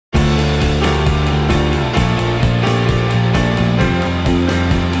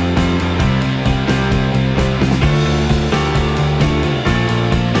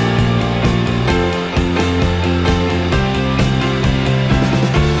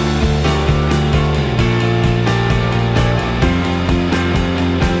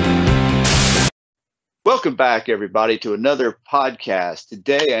Welcome back, everybody, to another podcast.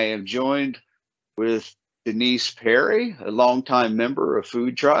 Today, I am joined with Denise Perry, a longtime member of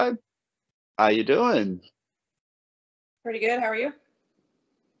FoodTribe. How you doing? Pretty good. How are you?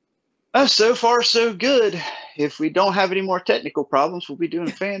 So far, so good. If we don't have any more technical problems, we'll be doing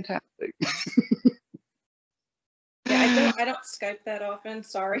fantastic. Yeah, I don't Skype that often.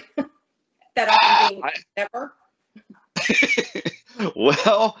 Sorry. That often being never.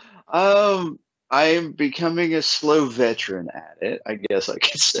 Well, I am becoming a slow veteran at it, I guess I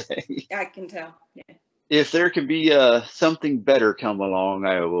could say. I can tell. Yeah. If there can be something better come along,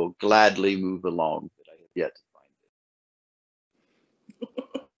 I will gladly move along, but I have yet to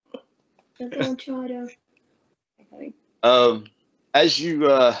find it. As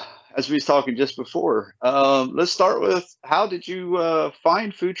we was talking just before, let's start with, how did you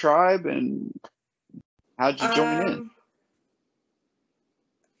find FoodTribe and how did you join in?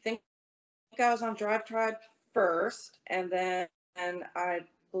 I think I was on DriveTribe first, and then I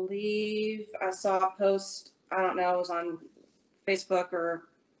believe I saw a post, I don't know, it was on Facebook or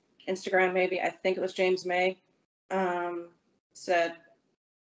Instagram maybe, I think it was James May, said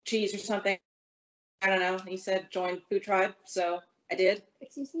cheese or something, I don't know, he said join FoodTribe, so I did.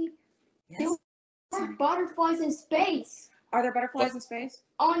 Excuse me? Yes. There are butterflies in space. Are there butterflies in space?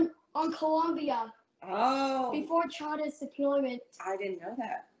 On Columbia. Oh. Before China's deployment. I didn't know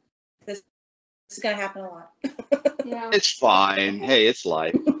that. This is going to happen a lot. Yeah. It's fine. Hey, it's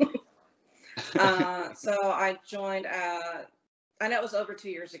life. So I joined, I know it was over 2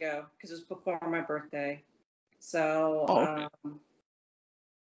 years ago because it was before my birthday. So okay.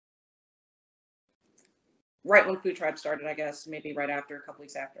 Right when FoodTribe started, I guess, maybe right after, a couple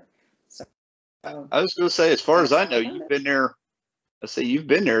weeks after. So I was going to say, as far as I know, you've been there. Let's say you've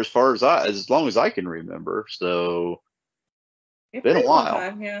been there as long as I can remember. So it's been a while.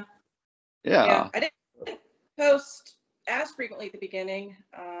 Time, yeah. Yeah. I didn't post as frequently at the beginning,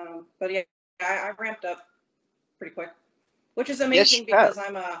 but yeah, I ramped up pretty quick, which is amazing because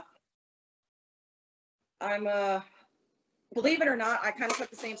I'm a, believe it or not, I kind of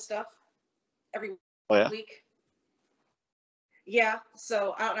put the same stuff every week. Yeah,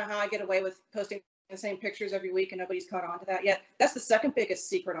 so I don't know how I get away with posting the same pictures every week and nobody's caught on to that yet. That's the second biggest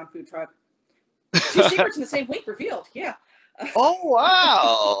secret on FoodTribe. 2 secrets in the same week revealed. Yeah. Oh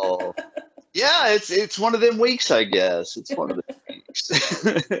wow. Yeah, it's one of them weeks, I guess. It's one of the weeks.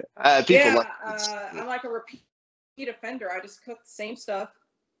 I'm like a repeat offender. I just cook the same stuff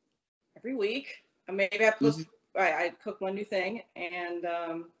every week. Maybe I post. I cook one new thing, and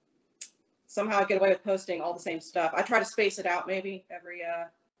somehow I get away with posting all the same stuff. I try to space it out. Maybe every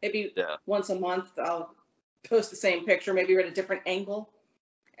once a month, I'll post the same picture, maybe at a different angle,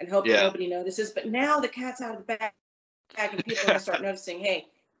 and hope that nobody notices. But now the cat's out of the bag, and people are gonna start noticing. Hey,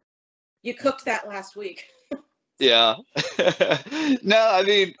 you cooked that last week. Yeah. No, I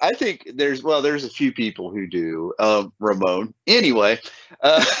mean, I think there's a few people who do. Ramon, anyway,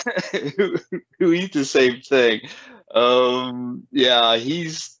 who eat the same thing.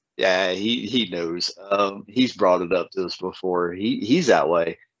 He knows. He's brought it up to us before. He's that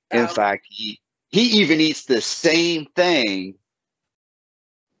way. In fact, he even eats the same thing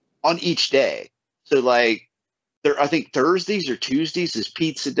on each day. So like, I think Thursdays or Tuesdays is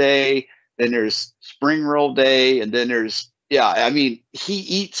pizza day. Then there's spring roll day, and then there's he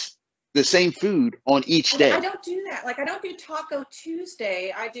eats the same food on each day. I don't do that. Like, I don't do Taco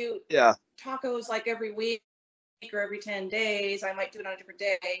Tuesday. I do tacos like every week or every 10 days. I might do it on a different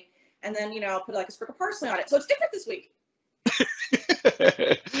day, and then I'll put like a sprinkle of parsley on it. So it's different this week.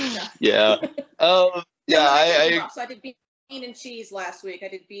 So I did bean and cheese last week. I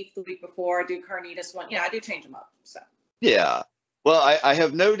did beef the week before. I do carnitas one. I do change them up. So yeah. Well, I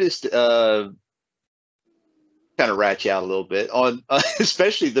have noticed, kind of rat you out a little bit on,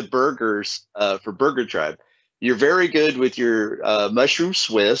 especially the burgers for FoodTribe. You're very good with your mushroom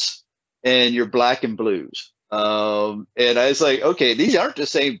Swiss and your black and blues. And I was like, okay, these aren't the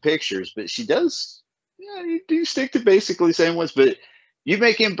same pictures, but she does. Yeah, you do stick to basically the same ones, but you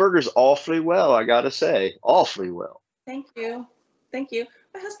make him burgers awfully well. I gotta say, awfully well. Thank you.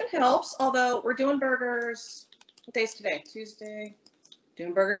 My husband helps, although we're doing burgers. What day's today? Tuesday.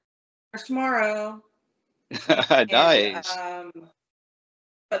 Doing burgers tomorrow. Nice.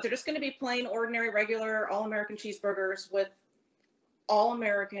 But they're just going to be plain, ordinary, regular, all-American cheeseburgers with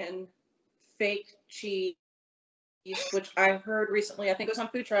all-American fake cheese, which I heard recently. I think it was on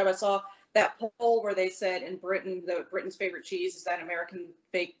FoodTribe. I saw that poll where they said in Britain, Britain's favorite cheese is that American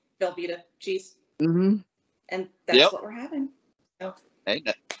fake Velveeta cheese. Mm-hmm. And that's what we're having. So I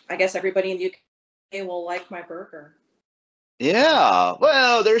guess everybody in the UK will like my burger. Yeah.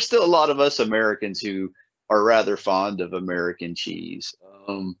 Well, there's still a lot of us Americans who are rather fond of American cheese.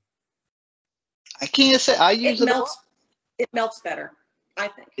 I can't say I use It it a lot. melts. It melts better, I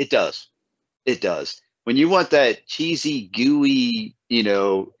think. It does. It does. When you want that cheesy, gooey,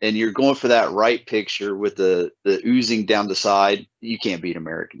 and you're going for that right picture with the oozing down the side, you can't beat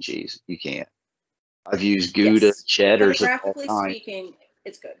American cheese. You can't. I've used Gouda, Yes. cheddars of all Photographically kinds. speaking,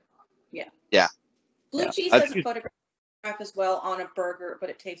 it's good. Yeah. Yeah. Blue Yeah. cheese I've has a used- photograph as well on a burger, but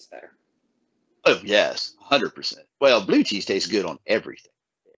it tastes better. Oh, yes, 100%. Well, blue cheese tastes good on everything.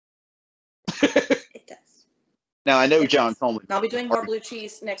 It does. Now, I know It John does. Coleman. I'll be doing more blue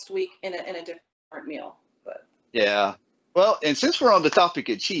cheese next week in a different meal, but Yeah. Well, and since we're on the topic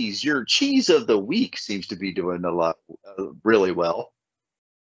of cheese, your cheese of the week seems to be doing a lot, really well.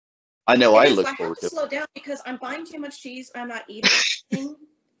 I know I it is. look I have forward to to slow down because I'm buying too much cheese. I'm not eating. it.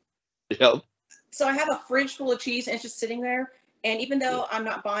 Yep. So I have a fridge full of cheese and it's just sitting there. And even though I'm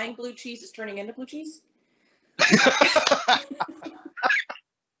not buying blue cheese, it's turning into blue cheese.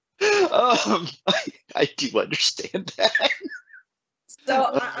 I do understand that.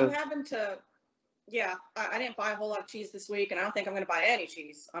 So I'm having to, yeah, I didn't buy a whole lot of cheese this week, and I don't think I'm going to buy any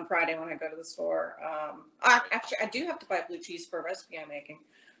cheese on Friday when I go to the store. I do have to buy blue cheese for a recipe I'm making.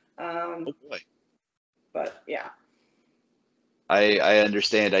 Oh boy. But yeah. I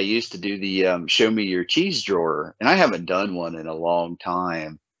understand. I used to do the show me your cheese drawer, and I haven't done one in a long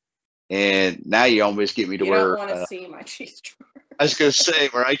time. And now you almost get me to You where don't want to see my cheese drawer. I was going to say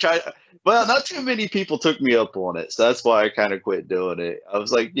where I tried. Well, not too many people took me up on it, so that's why I kind of quit doing it. I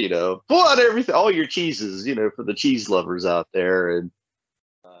was like, pull out everything, all your cheeses, for the cheese lovers out there. And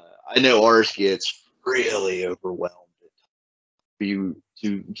I know ours gets really overwhelmed. You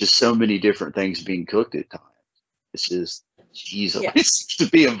to just so many different things being cooked at times. It's just cheese always seems to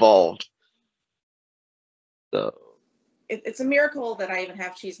be involved. So it's a miracle that I even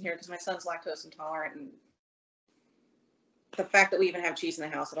have cheese in here because my son's lactose intolerant, and the fact that we even have cheese in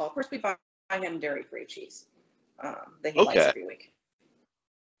the house at all. Of course, we buy him dairy-free cheese that he likes every week.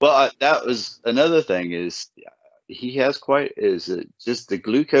 Well, that was another thing is he has is it just the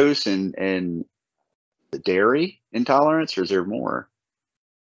glucose and the dairy intolerance, or is there more?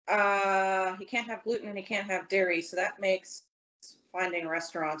 He can't have gluten and he can't have dairy, so that makes finding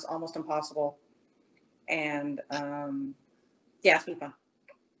restaurants almost impossible. And yeah, it's been fun.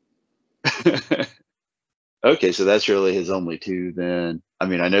 Okay, so that's really his only two then. I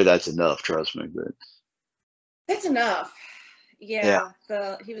mean, I know that's enough, trust me, but it's enough. Yeah.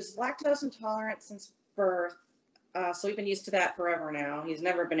 He was lactose intolerant since birth, so we've been used to that forever now. He's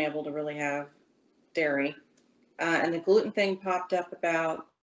never been able to really have dairy, and the gluten thing popped up about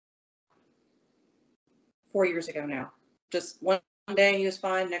 4 years ago now. Just one day he was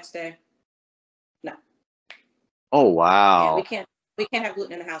fine, next day, no. Oh wow! Yeah, we can't have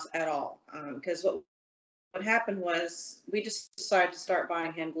gluten in the house at all because what happened was we just decided to start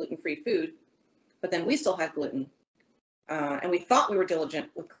buying him gluten-free food, but then we still had gluten, and we thought we were diligent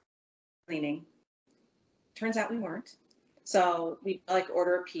with cleaning. Turns out we weren't. So we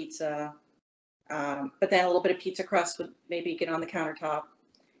order a pizza, but then a little bit of pizza crust would maybe get on the countertop,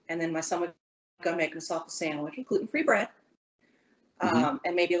 and then my son would go make himself a sandwich with gluten-free bread, and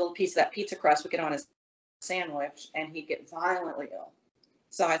maybe a little piece of that pizza crust would get on his sandwich, and he'd get violently ill.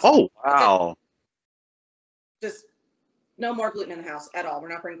 So I said, oh wow. Just no more gluten in the house at all. We're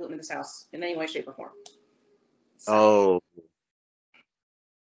not bringing gluten in this house in any way, shape, or form. So, oh.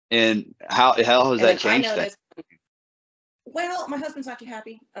 And how has that changed? Well, my husband's not too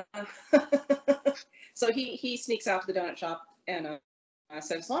happy. So he sneaks out to the donut shop, and I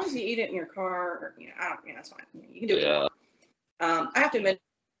said, as long as you eat it in your car, that's fine. You can do it. Yeah. I have to admit,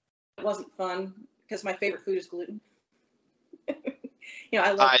 it wasn't fun because my favorite food is gluten.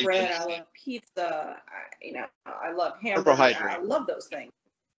 I love bread. I love pizza. I love hamburger. I love those things.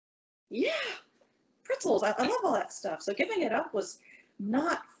 Yeah, pretzels. I love all that stuff. So giving it up was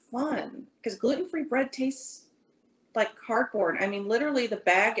not fun because gluten-free bread tastes like cardboard. I mean, literally, the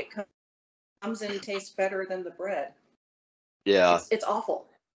bag it comes in tastes better than the bread. Yeah, it's awful.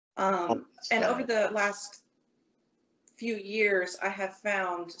 And over the last few years, I have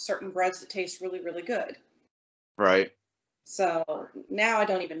found certain breads that taste really, really good. Right. So now I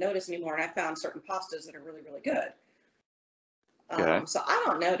don't even notice anymore, and I found certain pastas that are really, really good. Okay. So I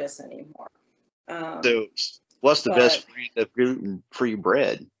don't notice anymore. So what's the best breed of gluten-free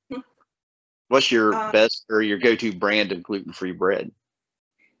bread? What's your best or your go-to brand of gluten-free bread?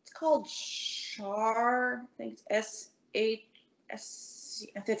 It's called Char. I think it's SHS.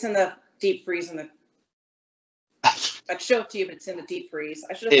 It's in the deep freeze. I'd show it to you, but it's in the deep freeze.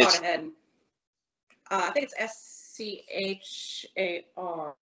 I should have thought ahead. I think it's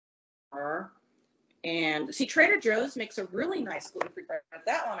SCHAR. And see, Trader Joe's makes a really nice gluten-free bread.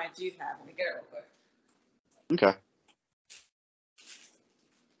 That one I do have. Let me get it real quick. Okay.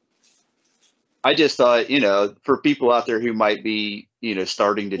 I just thought, for people out there who might be,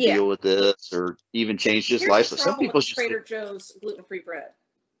 starting to deal with this or even change just Here's lifestyle. the Some problem people with just Trader Joe's gluten-free bread.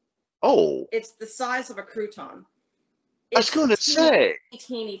 Oh, It's the size of a crouton. I was going to say.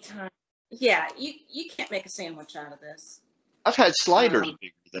 Teeny tiny. Yeah, you can't make a sandwich out of this. I've had sliders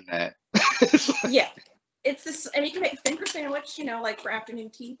bigger than that. Yeah, it's this, and you can make a finger sandwich, like for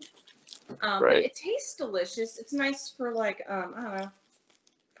afternoon tea. But Right. it tastes delicious. It's nice for like I don't know,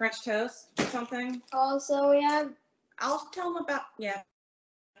 French toast or something. Also, we have I'll tell them about. Yeah,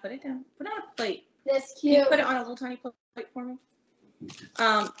 put it down. Put it on a plate. this Can you cute. put it on a little tiny plate for me?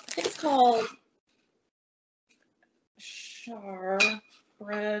 I think it's called char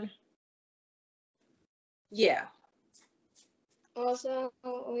bread. Yeah. Also,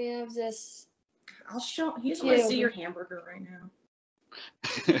 we have this. I'll show. You just want to see your hamburger right now.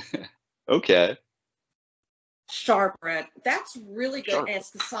 Okay. Char bread. That's really good, and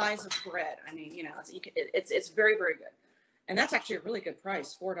it's the size of bread. I mean, it's very, very good, and that's actually a really good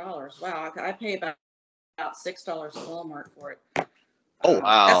price, $4. Wow, I pay about $6 at Walmart for it. Oh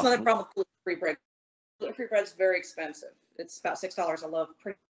wow. That's another problem with gluten-free bread. Gluten-free bread is very expensive. It's about $6 a loaf,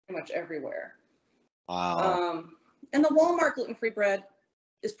 pretty much everywhere. Wow. And the Walmart gluten-free bread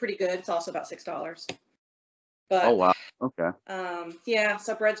is pretty good. It's also about $6. But oh wow. Okay. Yeah,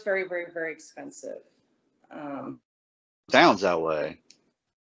 so bread's very, very, very expensive. Sounds that way.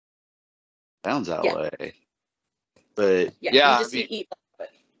 But you just eat it.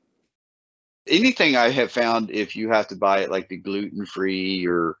 Anything I have found, if you have to buy it like the gluten-free,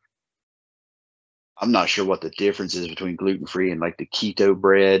 or I'm not sure what the difference is between gluten-free and like the keto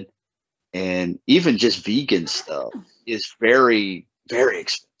bread, and even just vegan stuff is very, very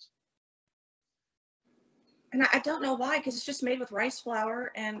expensive. And I don't know why, because it's just made with rice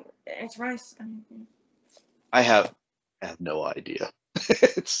flour and it's rice. I have no idea.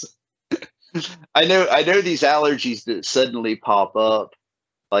 I know these allergies that suddenly pop up,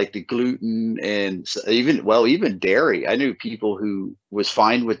 like the gluten and even dairy. I knew people who was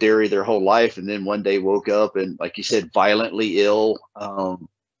fine with dairy their whole life, and then one day woke up and, like you said, violently ill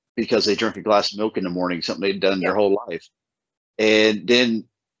because they drank a glass of milk in the morning, something they'd done their whole life. And then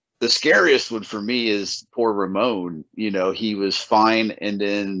the scariest one for me is poor Ramon. He was fine, and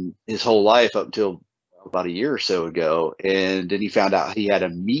then his whole life up until about a year or so ago, and then he found out he had a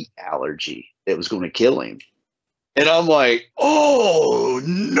meat allergy that was going to kill him. And I'm like, oh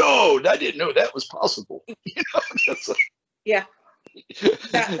no, I didn't know that was possible. Yeah,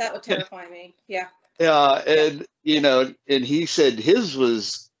 that would terrify me. Yeah. Yeah, and and he said his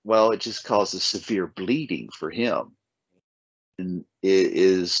was, well, it just causes severe bleeding for him, and it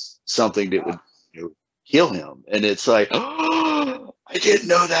is something that would kill him. And it's like, oh, I didn't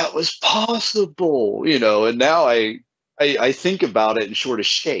know that was possible. And now I think about it and sort of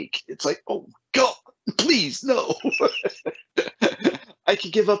shake. It's like, oh God, please no. I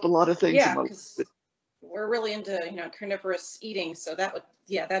could give up a lot of things. Yeah, because we're really into carnivorous eating, so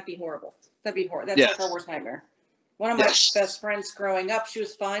that'd be horrible. That'd be horrible. That's like our worst nightmare. One of my best friends growing up, she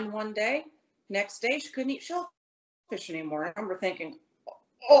was fine one day. Next day, she couldn't eat shellfish anymore. I remember thinking,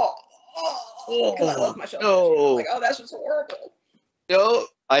 because I love my shellfish. No. Like, that's just horrible. No,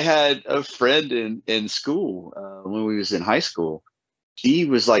 I had a friend in school when we was in high school. She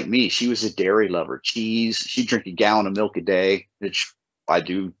was like me. She was a dairy lover. Cheese. She'd drink a gallon of milk a day, which I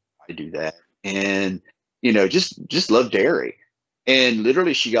do that. And just love dairy. And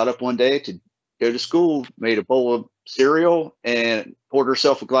literally, she got up one day to go to school, made a bowl of cereal, and poured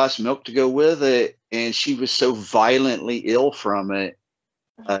herself a glass of milk to go with it. And she was so violently ill from it,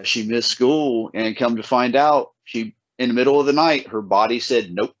 she missed school. And come to find out, in the middle of the night, her body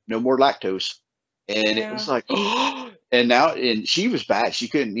said, "Nope, no more lactose." And it was like, oh. And she was bad. She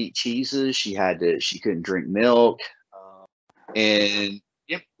couldn't eat cheeses. She couldn't drink milk, and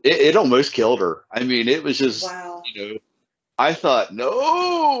it almost killed her. I mean, it was just, wow. I thought,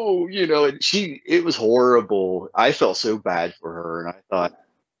 no, and it was horrible. I felt so bad for her, and I thought,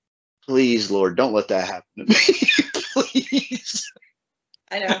 please, Lord, don't let that happen to me, please.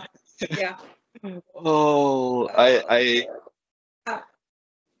 I know. Yeah. Oh,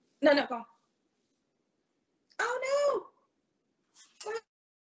 No, go on. Oh no! What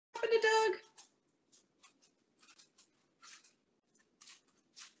happened to Doug?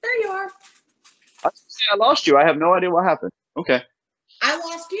 There you are. I lost you. I have no idea what happened. Okay. I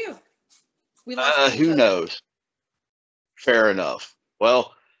lost you. We lost who knows? Fair enough.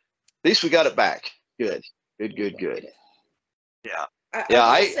 Well, at least we got it back. Good. Yeah.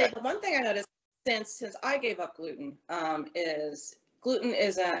 I say the one thing I noticed since I gave up gluten, is gluten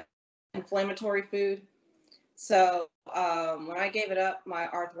is an inflammatory food. So when I gave it up, my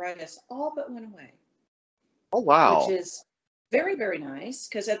arthritis all but went away. Oh, wow. Which is very, very nice,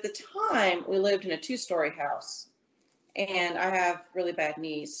 because at the time we lived in a 2-story house, and I have really bad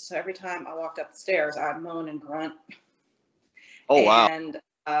knees. So every time I walked up the stairs, I'd moan and grunt. Oh, wow. And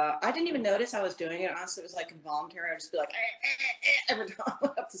I didn't even notice I was doing it. Honestly, it was like involuntary. I'd just be like, every time I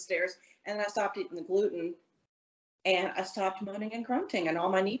went up the stairs. And then I stopped eating the gluten, and I stopped moaning and grunting, and all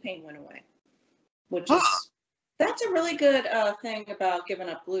my knee pain went away, which is, that's a really good thing about giving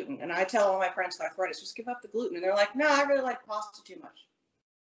up gluten. And I tell all my friends with arthritis, just give up the gluten. And they're like, no, I really like pasta too much.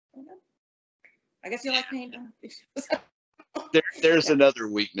 I guess you like pain. There's another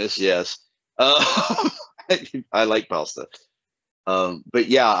weakness, yes. I like pasta. But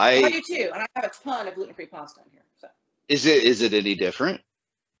yeah, I do too. And I have a ton of gluten-free pasta in here. So. Is it any different?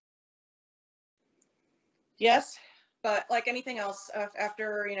 Yes, but like anything else,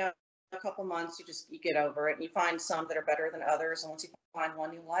 after, a couple months, you get over it, and you find some that are better than others. And once you find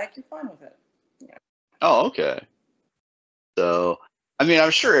one you like, you're fine with it. Yeah. Oh, okay. So, I mean, I'm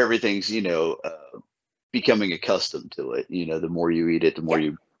sure everything's, becoming accustomed to it. The more you eat it, the more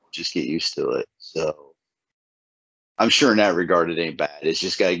you just get used to it. So I'm sure in that regard, it ain't bad. It's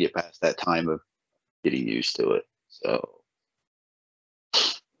just got to get past that time of getting used to it. So.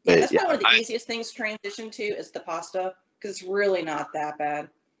 Yeah, that's probably one of the easiest things to transition to is the pasta, because it's really not that bad.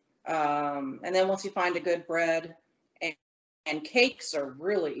 And then once you find a good bread, and cakes are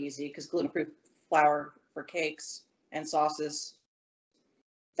really easy, because gluten-free flour for cakes and sauces,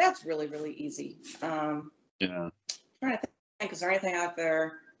 that's really, really easy. Yeah. I'm trying to think, is there anything out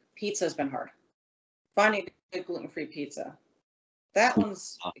there? Pizza's been hard. Finding a good gluten-free pizza, that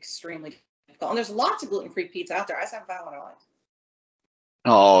one's extremely difficult. And there's lots of gluten-free pizza out there. I just haven't found one I like.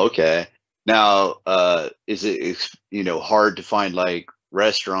 Oh, okay. Now, is it hard to find like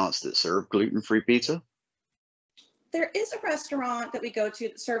restaurants that serve gluten-free pizza? There is a restaurant that we go to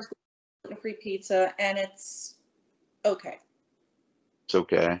that serves gluten-free pizza, and it's okay. It's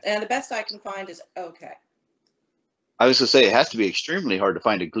okay. And the best I can find is okay. I was gonna say it has to be extremely hard to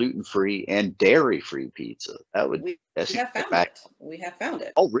find a gluten-free and dairy-free pizza. We have found it. We have found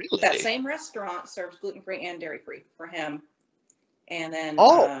it. Oh, really? That same restaurant serves gluten-free and dairy-free for him. And then,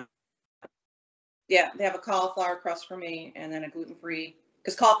 yeah, they have a cauliflower crust for me, and then a gluten-free,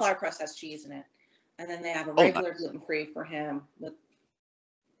 because cauliflower crust has cheese in it. And then they have a regular gluten-free for him with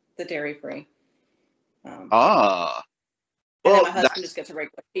the dairy-free. Well, and then my husband just gets a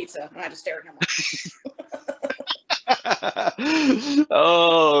regular pizza, and I just stare at him like,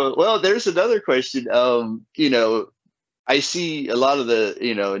 oh, well, there's another question. I see a lot of the,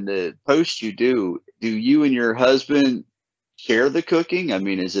 in the posts you do you and your husband share the cooking? I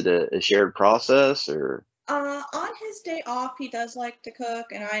mean, is it a shared process or? On his day off, he does like to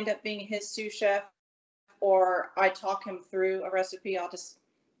cook, and I end up being his sous chef, or I talk him through a recipe. I'll just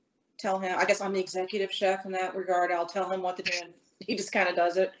tell him, I guess I'm the executive chef in that regard. I'll tell him what to do, and he just kind of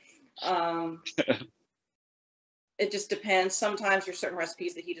does it. It just depends. Sometimes there's certain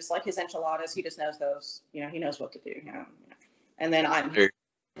recipes that he just, like his enchiladas, he just knows those. He knows what to do. And then I'm the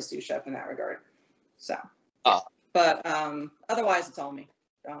sous chef in that regard. So, but otherwise it's all me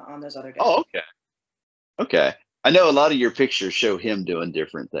on those other days. Oh, okay. Okay. I know a lot of your pictures show him doing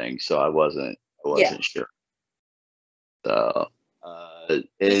different things, so I wasn't sure. So, He's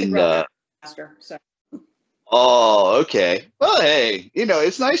the grill master. So. Oh, okay. Well, hey,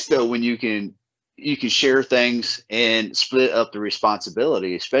 it's nice though when you can share things and split up the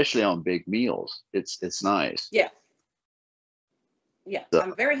responsibility, especially on big meals. It's nice. Yeah. Yeah. So.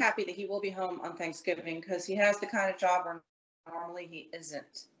 I'm very happy that he will be home on Thanksgiving, because he has the kind of job where normally he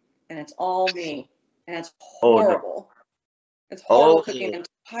isn't. And it's all me. And it's horrible. Oh, no. It's horrible cooking an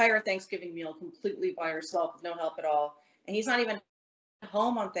entire Thanksgiving meal completely by yourself with no help at all. And he's not even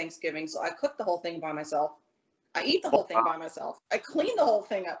home on Thanksgiving, so I cook the whole thing by myself. I eat the whole thing by myself. I clean the whole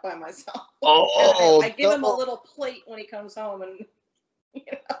thing up by myself. I give him a little plate when he comes home, and and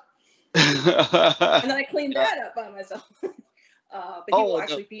then I clean that up by myself. But he will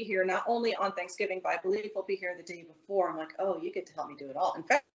actually be here not only on Thanksgiving, but I believe he'll be here the day before. I'm like, oh, you get to help me do it all. In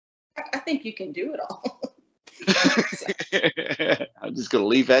fact, I think you can do it all. I'm just gonna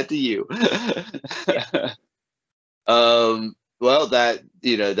leave that to you. Yeah. Well, that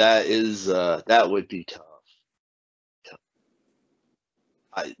that would be tough.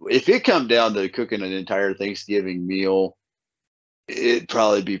 If it come down to cooking an entire Thanksgiving meal, it'd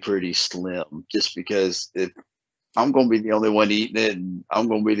probably be pretty slim, just because if I'm going to be the only one eating it and I'm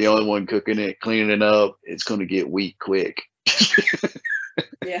going to be the only one cooking it, cleaning it up, it's going to get weak quick.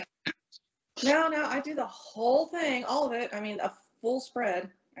 Yeah. No, I do the whole thing, all of it. I mean, a full spread.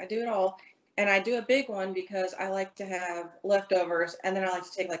 I do it all. And I do a big one because I like to have leftovers, and then I like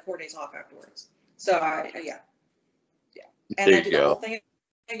to take like 4 days off afterwards. So yeah. And There I you do the whole go. thing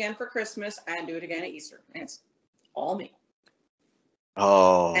again for Christmas, and do it again at Easter. And it's all me.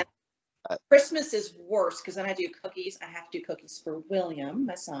 Oh, And Christmas is worse because then I do cookies. I have to do cookies for William,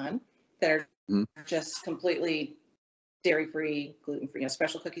 my son, that are Mhm. just completely dairy-free, gluten-free,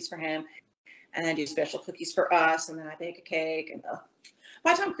 special cookies for him. And then I do special cookies for us, and then I bake a cake. And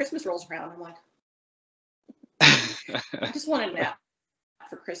by the time Christmas rolls around, I'm like, I just want a nap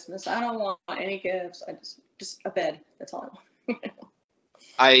for Christmas. I don't want any gifts. I just a bed. That's all I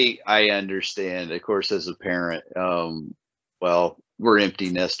want. I understand. Of course, as a parent, well, we're empty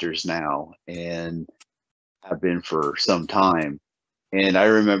nesters now, and have been for some time. And I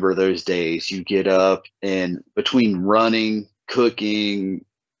remember those days. You get up, and between running, cooking,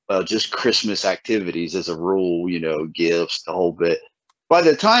 just Christmas activities as a rule, gifts, the whole bit. By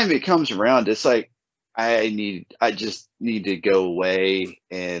the time it comes around, it's like I just need to go away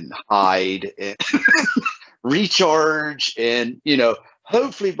and hide and recharge, and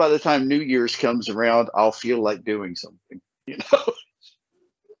hopefully by the time New Year's comes around, I'll feel like doing something. You know.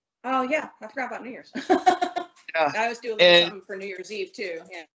 Oh yeah, I forgot about New Year's. Yeah. I always do a little And something for New Year's Eve too.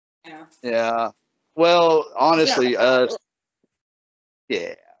 Yeah. yeah. Well, honestly,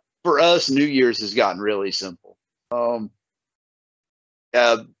 yeah, for us, New Year's has gotten really simple.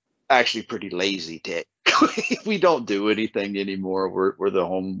 Uh, Actually, pretty lazy technically. We don't do anything anymore. We're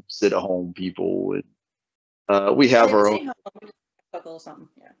the sit at home people, and we have Yeah, we our own. stay home. We just cook a little something.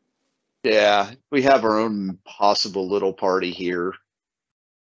 Yeah. Yeah, we have our own possible little party here.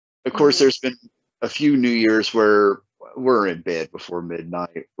 Of course, Mm-hmm. there's been a few New Years where we're in bed before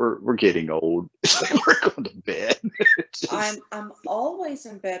midnight. We're getting old. It's like we're going to bed. I'm always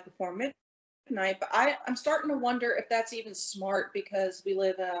in bed before midnight, but I'm starting to wonder if that's even smart because we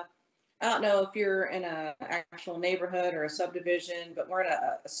live I don't know if you're in a actual neighborhood or a subdivision, but we're in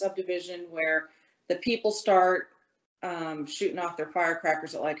a subdivision where the people start shooting off their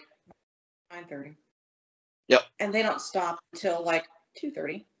firecrackers at like 9:30. Yep. And they don't stop until like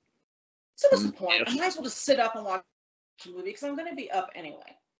 2:30. So what's the point? I might as well just sit up and watch a movie because I'm going to be up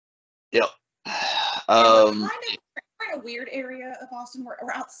anyway. Yep. And we're kind of weird area of Austin. We're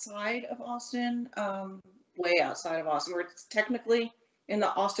outside of Austin, way outside of Austin. We're technically in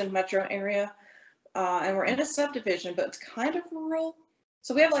the Austin metro area, and we're in a subdivision, but it's kind of rural.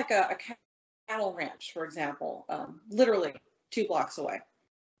 So we have like a cattle ranch, for example, literally 2 blocks away.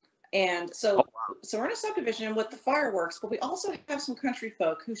 And so we're in a subdivision with the fireworks, but we also have some country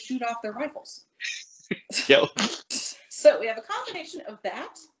folk who shoot off their rifles. Yep. So we have a combination of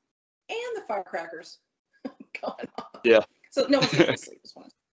that and the firecrackers going on. Yeah. So no one's getting to sleep this one.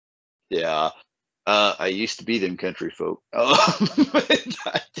 Yeah. I used to be them country folk.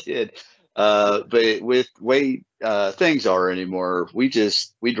 I did. But with way things are anymore,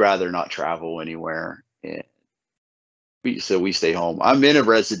 we'd rather not travel anywhere. And we stay home. I'm in a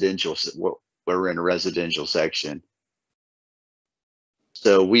residential. We're in a residential section,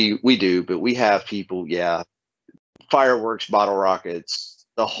 so we do. But we have people. Yeah, fireworks, bottle rockets,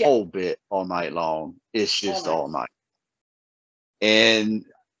 the whole bit all night long. It's just all night. And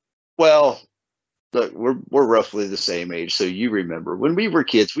well, look, we're roughly the same age, so you remember when we were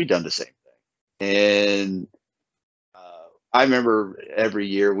kids, we done the same thing. And I remember every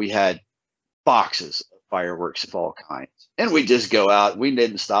year we had boxes of fireworks of all kinds, and we just go out. We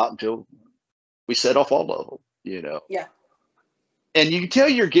didn't stop until we set off all of them. Yeah. And you can tell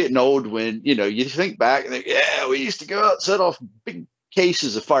you're getting old when you think back and think, yeah, we used to go out and set off big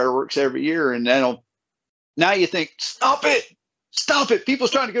cases of fireworks every year, and now you think, stop it,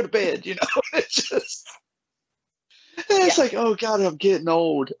 people's trying to go to bed. It's like, oh God, I'm getting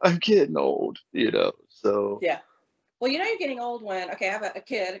old. So yeah. Well, you're getting old when I have a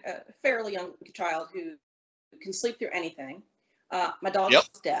kid, a fairly young child who can sleep through anything. My dog is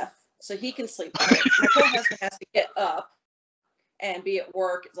deaf, so he can sleep through it. My poor husband has to get up and be at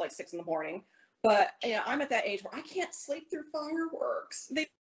work. It's like 6 a.m. But I'm at that age where I can't sleep through fireworks.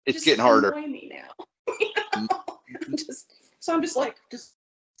 It's getting harder. Annoy me now. I'm just like,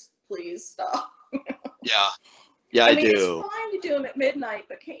 please stop. Yeah, I mean, do. It's fine to do them at midnight,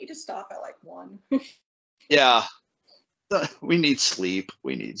 but can't you just stop at like 1? Yeah, we need sleep.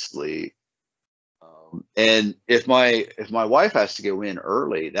 And if my wife has to go in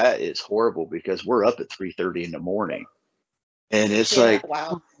early, that is horrible because we're up at 3:30 in the morning, and it's like,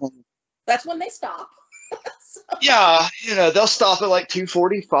 wow, that's when they stop. Yeah, they'll stop at like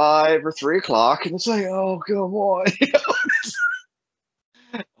 2:45 or 3 o'clock, and it's like, oh, come on.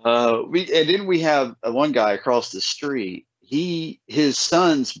 And then we have one guy across the street. His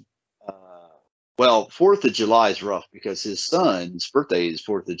son's, uh, well, 4th of July is rough because his son's birthday is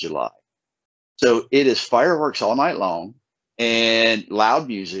 4th of July. So it is fireworks all night long and loud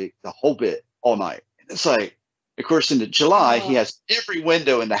music, the whole bit all night. It's like, of course, in July, he has every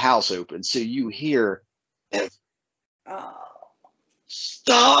window in the house open. So you hear,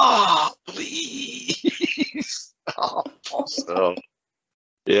 stop, please. Stop. So,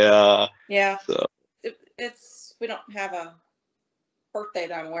 yeah. Yeah. So. We don't have a birthday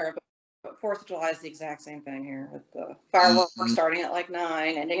that I'm aware of, but 4th of July is the exact same thing here with the fireworks starting at like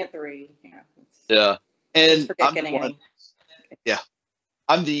 9, ending at 3. Yeah. And I'm the one. Yeah.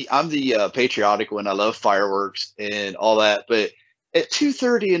 I'm the patriotic one. I love fireworks and all that, but at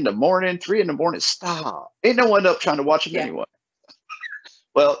 2:30 in the morning, 3 in the morning, stop. Ain't no one up trying to watch them anyway.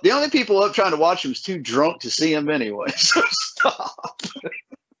 Well, the only people up trying to watch them is too drunk to see them anyway. So stop.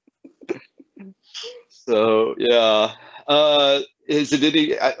 So yeah. Is it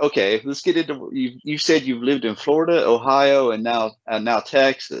any? Okay, let's get into. You said you've lived in Florida, Ohio, and now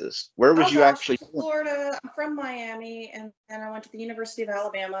Texas. Where was you actually? Florida. I'm from Miami, and then I went to the University of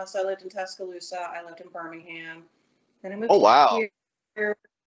Alabama. So I lived in Tuscaloosa. I lived in Birmingham. Then I moved. Here.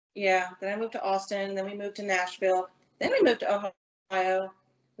 Yeah. Then I moved to Austin. Then we moved to Nashville. Then we moved to Ohio.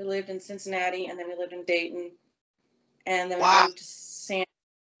 We lived in Cincinnati, and then we lived in Dayton, and then we moved to San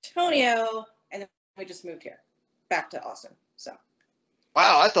Antonio, and then we just moved here, back to Austin. So.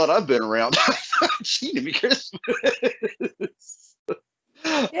 Wow, I thought I've been around. Gee, to be Christmas.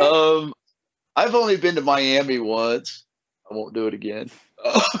 Yeah. I've only been to Miami once. I won't do it again.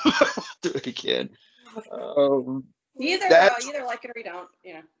 Do it again. You either like it or you don't.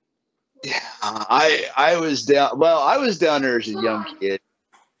 You know. Yeah, I was down. Well, I was down there as a young kid,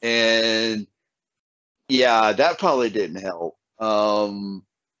 and yeah, that probably didn't help.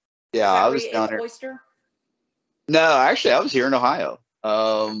 Yeah, I was down there. Oyster? No, actually, I was here in Ohio.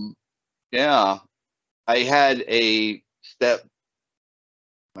 Yeah, I had a step.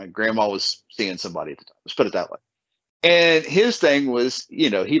 My grandma was seeing somebody at the time. Let's put it that way. And his thing was,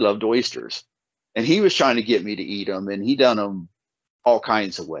 he loved oysters, and he was trying to get me to eat them, and he done them all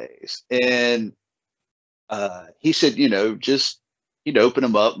kinds of ways. And he said, just open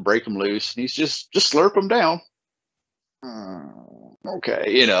them up and break them loose, and he's just slurp them down.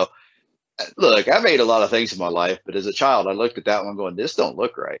 Okay, look, I've ate a lot of things in my life, but as a child, I looked at that one going, this don't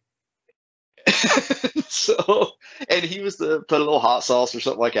look right. So, and he was to put a little hot sauce or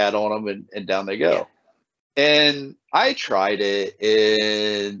something like that on them, and down they go. Yeah. And I tried it,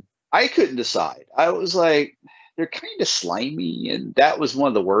 and I couldn't decide. I was like, they're kind of slimy, and that was one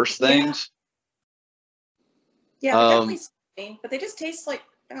of the worst things. Yeah, definitely slimy, but they just taste like,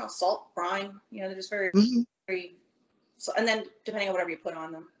 I don't know, salt, brine. They're just very, very. So, and then depending on whatever you put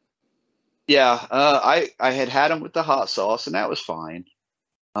on them. Yeah, I had them with the hot sauce, and that was fine.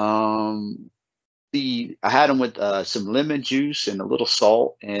 I had them with some lemon juice and a little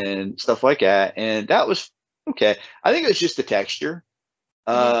salt and stuff like that, and that was okay. I think it was just the texture.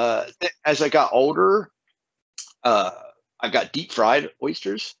 As I got older, I got deep fried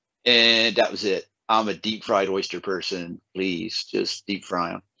oysters, and that was it. I'm a deep fried oyster person. Please, just deep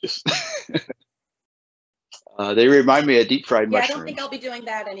fry them. Just they remind me of deep fried mushrooms. I don't think I'll be doing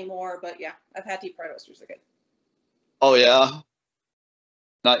that anymore, but yeah, I've had deep fried oysters. They're good. Oh yeah,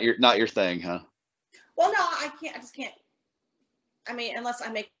 not your thing, huh? Well, no, I just can't. I mean, unless I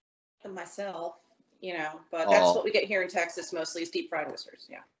make them myself, but that's what we get here in Texas mostly is deep fried oysters.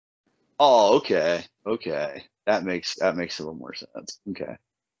 Yeah. Oh, okay. That makes a little more sense. Okay.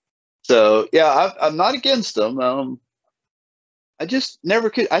 So yeah, I'm not against them. I just never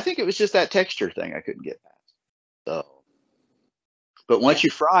could. I think it was just that texture thing I couldn't get past. So, but once you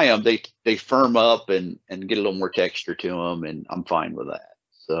fry them, they firm up and get a little more texture to them, and I'm fine with that.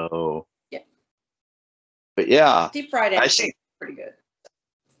 So. But yeah, deep fried eggs are pretty good.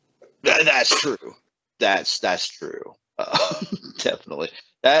 That's true. That's true. Definitely.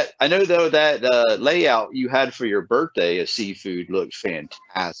 That I know though that layout you had for your birthday of seafood looked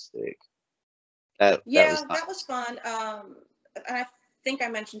fantastic. That was fun. And I think I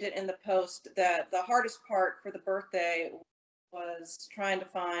mentioned it in the post that the hardest part for the birthday was trying to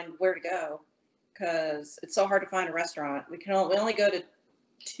find where to go because it's so hard to find a restaurant. We only go to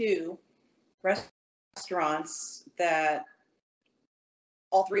 2 restaurants that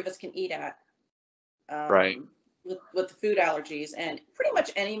all 3 of us can eat at. Right. With the food allergies, and pretty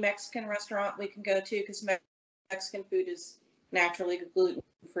much any Mexican restaurant we can go to because Mexican food is naturally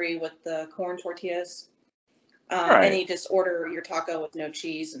gluten-free with the corn tortillas. And you just order your taco with no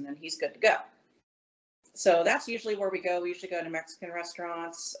cheese, and then he's good to go. So that's usually where we go. We usually go to Mexican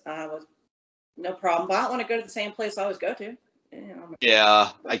restaurants with no problem. But I don't want to go to the same place I always go to. You know.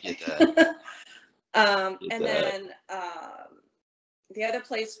 Yeah, I get that. And then the other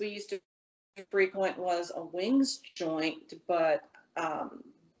place we used to frequent was a wings joint, but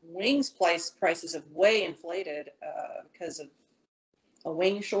wings prices have way inflated because of a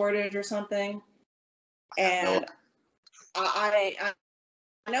wing shortage or something. And I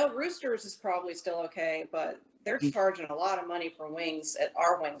know Roosters is probably still okay, but they're charging a lot of money for wings at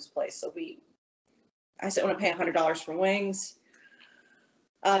our wings place. So I said I want to pay $100 for wings.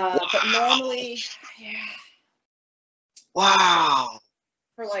 But normally, yeah. Wow.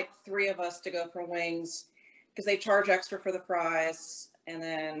 For like 3 of us to go for wings, because they charge extra for the fries, and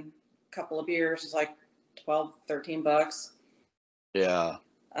then a couple of beers is like $12-13. Yeah.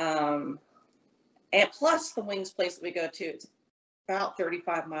 And plus the wings place that we go to, it's about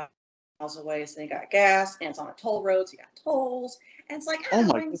 35 miles away, so they got gas, and it's on a toll road, so you got tolls, and it's like, Oh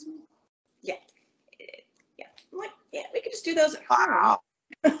my wings. Yeah. I'm like, yeah, we could just do those at Wow.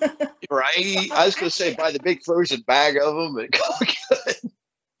 home. Right? I was going to say, buy the big frozen bag of them and go good.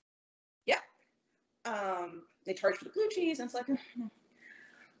 Yeah. They charge for the blue cheese, and it's like,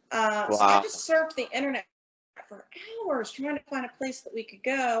 Wow. so I just surfed the internet for hours trying to find a place that we could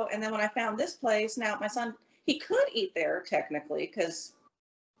go. And then when I found this place, now my son, he could eat there technically because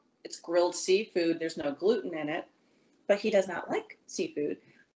it's grilled seafood. There's no gluten in it, but he does not like seafood.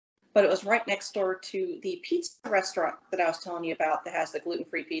 But it was right next door to the pizza restaurant that I was telling you about that has the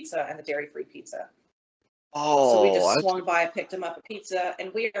gluten-free pizza and the dairy-free pizza. Oh, so we just swung by, picked him up a pizza,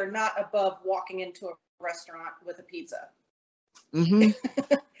 and we are not above walking into a restaurant with a pizza. Mm-hmm.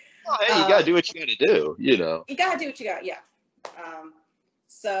 Well, hey, you gotta do what you gotta do, you know. You gotta do what you got, yeah.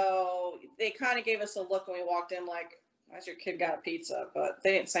 So they kind of gave us a look when we walked in, like, "Why's your kid got a pizza?" But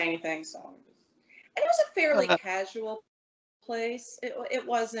they didn't say anything, so. And it was a fairly casual place. It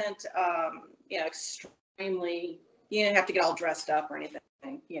wasn't, extremely. You didn't have to get all dressed up or anything,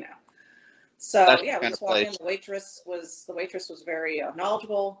 you know. So That's yeah, we just walked place. in. The waitress was very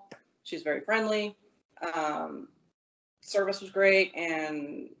knowledgeable. She was very friendly. Service was great,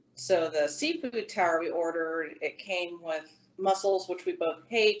 and so the seafood tower we ordered, it came with mussels, which we both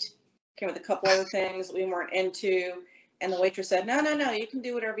hate. Came with a couple other things that we weren't into, and the waitress said, "No, you can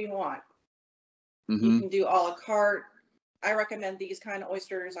do whatever you want. Mm-hmm. You can do a la carte. I recommend these kind of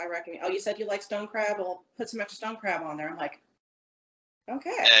oysters. I recommend. Oh, you said you like stone crab? Well, put some extra stone crab on there." I'm like,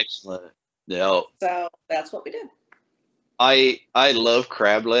 okay, excellent. Yeah. So that's what we did. I love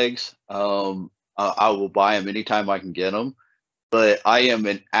crab legs. I will buy them anytime I can get them. But I am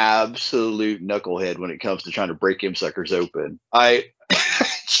an absolute knucklehead when it comes to trying to break them suckers open. I'm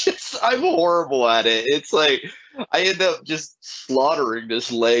horrible at it. It's like I end up just slaughtering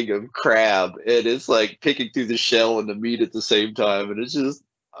this leg of crab, and it's like picking through the shell and the meat at the same time. And it's just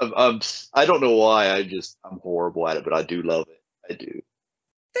I don't know why. I'm horrible at it, but I do love it. I do.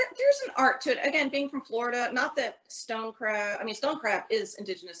 There's an art to it. Again, being from Florida, not that stone crab is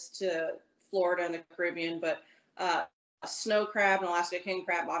indigenous to Florida and the Caribbean, but snow crab and Alaska king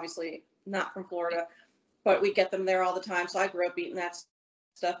crab, obviously not from Florida, but we get them there all the time. So I grew up eating that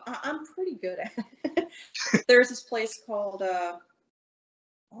stuff. I'm pretty good at it. There's this place called, I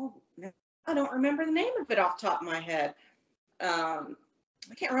don't remember the name of it off the top of my head. I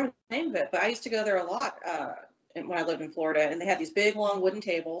can't remember the name of it, but I used to go there a lot when I lived in Florida, and they had these big long wooden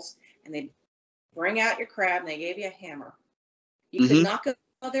tables, and they'd bring out your crab, and they gave you a hammer. You could not go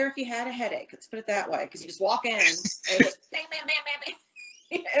there if you had a headache. Let's put it that way, because you just walk in, and it was bam, bam, bam, bam,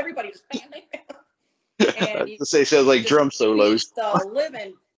 bam. Everybody just bam, bam, bam. And say sounds like drum solos. The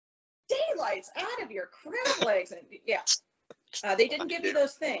living daylights out of your crab legs, and yeah. They didn't give you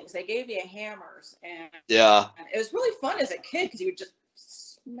those things. They gave you hammers, and yeah, it was really fun as a kid because you would just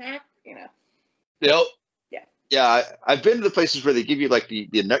smack, Yep. Yeah. Yeah, I've been to the places where they give you like the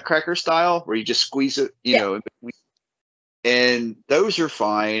nutcracker style, where you just squeeze it, you know, in between. And those are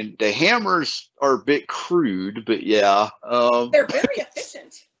fine. The hammers are a bit crude, but yeah. They're very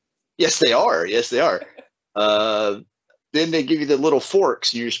efficient. Yes, they are. Yes, they are. Then they give you the little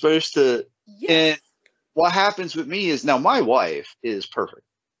forks, and you're supposed to. Yes. And what happens with me is now my wife is perfect.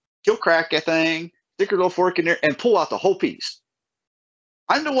 She'll crack a thing, stick her little fork in there, and pull out the whole piece.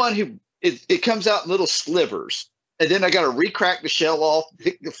 I'm the one who it comes out in little slivers, and then I got to re-crack the shell off,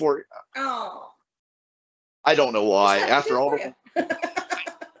 pick the fork. Oh. I don't know why. After all, I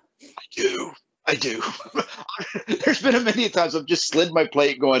do. There's been many times I've just slid my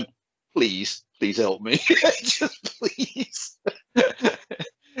plate, going, "Please help me, just please."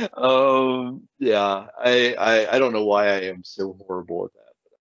 Yeah, I don't know why I am so horrible at that.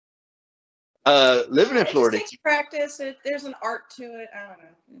 Living in It Florida, just takes practice. There's an art to it. I don't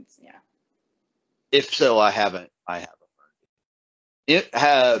know. Yeah. if so, I haven't.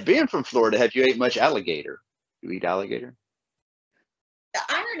 Being from Florida, have you ate much alligator? You eat alligator? The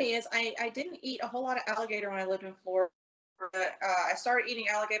irony is, I didn't eat a whole lot of alligator when I lived in Florida. I started eating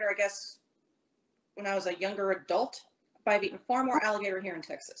alligator, I guess, when I was a younger adult. But I've eaten far more alligator here in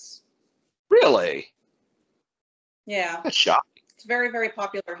Texas. Really? Yeah. That's shocking. It's very, very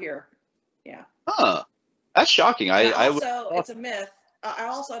popular here. Yeah. Huh. That's shocking. And also, it's a myth. I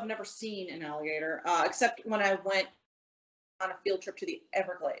also have never seen an alligator, except when I went on a field trip to the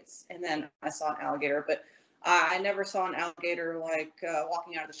Everglades, and then I saw an alligator. But I never saw an alligator like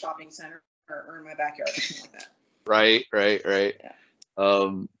walking out of the shopping center or in my backyard or something like that. Right.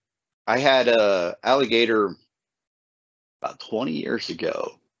 Yeah. I had a alligator about 20 years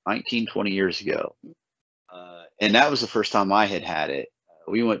ago, 19, 20 years ago. And that was the first time I had it.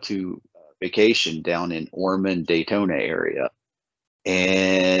 We went to vacation down in Ormond, Daytona area.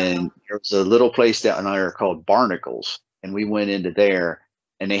 And there was a little place down there called Barnacles. And we went into there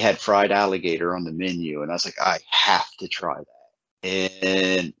and they had fried alligator on the menu. And I was like, I have to try that.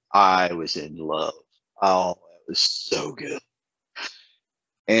 And I was in love. Oh, it was so good.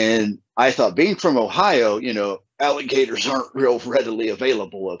 And I thought, being from Ohio, alligators aren't real readily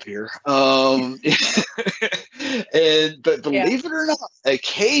available up here. But believe it or not,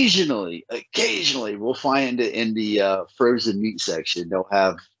 occasionally we'll find it in the frozen meat section. They'll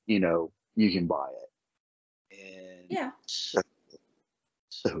have, you can buy it. And Yeah. So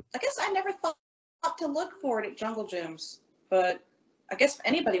I guess I never thought to look for it at Jungle Gyms, but I guess if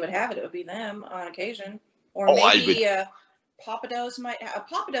anybody would have it, it would be them on occasion, or maybe Papados might.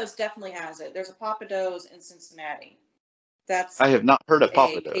 Papados definitely has it. There's a Papados in Cincinnati. I have not heard of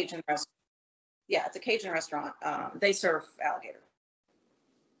Papados. Cajun restaurant. Yeah, it's a Cajun restaurant. They serve alligator.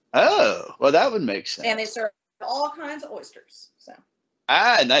 Oh, well, that would make sense. And they serve all kinds of oysters. So.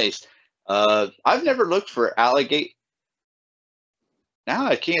 Nice. I've never looked for alligator. Now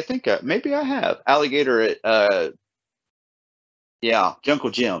I can't think of. Maybe I have alligator at. Jungle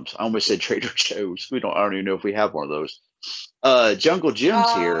Gyms. I almost said Trader Joe's. I don't even know if we have one of those. Jungle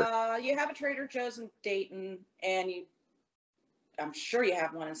Gyms here. You have a Trader Joe's in Dayton, and I'm sure you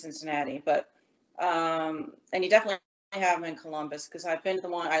have one in Cincinnati, but and you definitely have them in Columbus, because I've been to the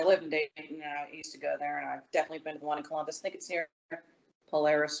one. I live in Dayton, and I used to go there, and I've definitely been to the one in Columbus. I think it's near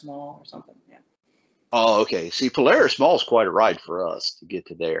Polaris Mall or something. Yeah. Oh, okay. See, Polaris Mall is quite a ride for us to get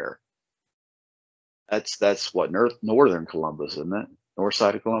to there. That's what northern Columbus, isn't it? North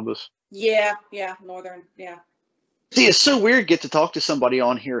side of Columbus. Yeah, northern. Yeah. See, it's so weird to get to talk to somebody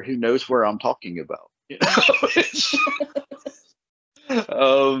on here who knows where I'm talking about.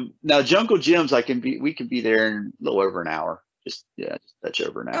 Now Jungle Gyms, we can be there in a little over an hour. Just touch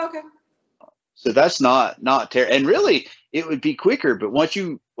over an hour. Okay. So that's not terrible. And really, it would be quicker. But once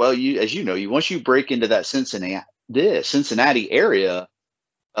once you break into that Cincinnati area,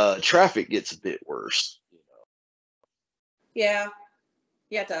 traffic gets a bit worse. Yeah,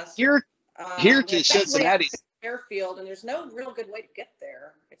 it does. Here to Cincinnati, airfield, and there's no real good way to get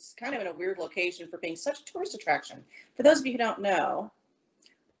there. It's kind of in a weird location for being such a tourist attraction. For those of you who don't know,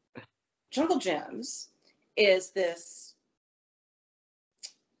 Jungle Gyms is this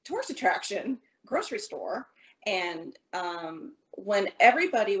tourist attraction grocery store, and when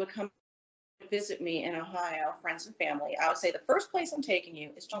everybody would come visit me in Ohio, friends and family, I would say, the first place I'm taking you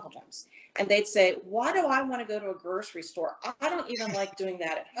is Jungle Gyms. And they'd say, why do I want to go to a grocery store? I don't even like doing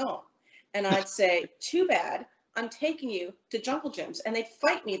that at home. And I'd say, too bad, I'm taking you to Jungle Gyms. And they'd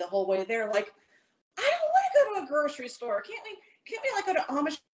fight me the whole way there, like, I don't want to go to a grocery store. Can't we like go to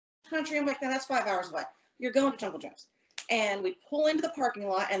Amish country? I'm like, no, that's 5 hours away. You're going to Jungle Gyms. And we pull into the parking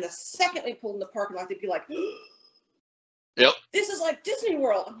lot, and the second we pulled in the parking lot, they'd be like, yep, this is like Disney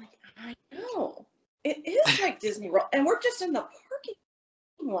World. I'm like, I know. It is like Disney World. And we're just in the parking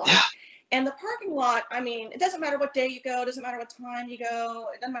lot. Yeah. And the parking lot, I mean, it doesn't matter what day you go. It doesn't matter what time you go.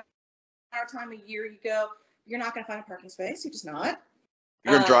 It doesn't matter what time of year you go. You're not going to find a parking space. You're just not.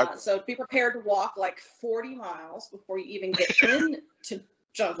 You're going to drive. So be prepared to walk like 40 miles before you even get into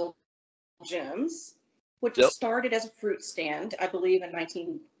Jungle Gyms, which started as a fruit stand, I believe, in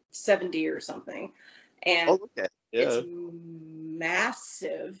 1970 or something. And it's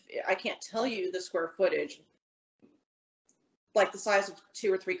massive. I can't tell you the square footage, like the size of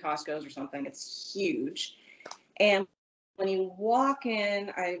 2 or 3 Costco's or something. It's huge. And when you walk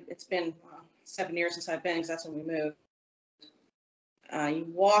in, it's been 7 years since I've been, because that's when we moved. You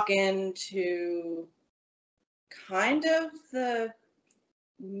walk into kind of the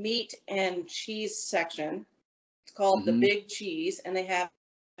meat and cheese section. It's called the Big Cheese, and they have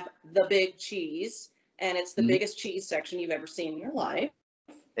the big cheese, and it's the biggest cheese section you've ever seen in your life.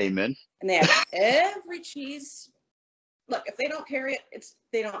 Amen. And they have every cheese. Look, if they don't carry it,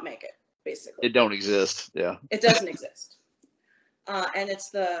 they don't make it, basically. It don't exist. Yeah. It doesn't exist. And it's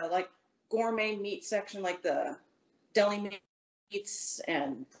the like gourmet meat section, like the deli meats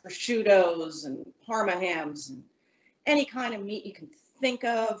and prosciuttos and Parma hams and any kind of meat you can think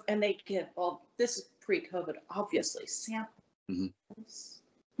of. And they give, well, this is pre-COVID, obviously, samples,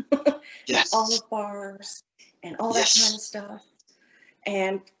 Yes. olive bars, and all that kind of stuff.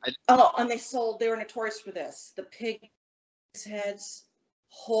 And they were notorious for this, the pig's heads,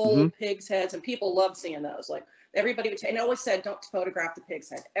 whole pig's heads, and people love seeing those. Like everybody would and I always said, don't photograph the pig's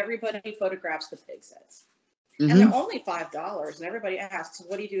head. Everybody photographs the pig's heads. And they're only $5. And everybody asks,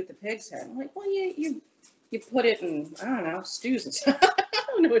 what do you do with the pig's head? I'm like, well, you put it in, I don't know, stews and stuff. I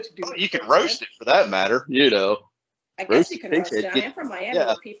don't know what to do. Well, you can roast it for that matter, you know. I guess you can roast it. I am from Miami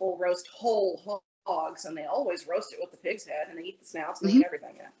where people roast whole hogs, and they always roast it with the pig's head, and they eat the snouts and they eat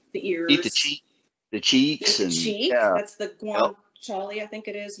everything. Yeah. The ears. Eat the cheeks. Eat the cheek. Yeah. That's the guanciale, I think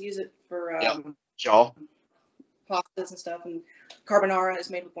it is. Use it for jaw. Pastas and stuff, and carbonara is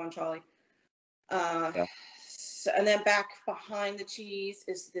made with guanciale. So, and then back behind the cheese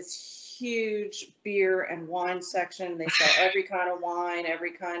is this huge beer and wine section. They sell every kind of wine,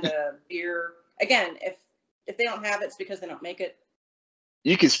 every kind of beer. Again, if they don't have it, it's because they don't make it.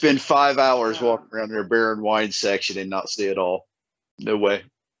 You could spend 5 hours walking around their beer and wine section and not see it all. No way.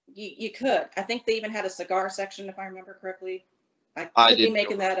 You could. I think they even had a cigar section, if I remember correctly. I could be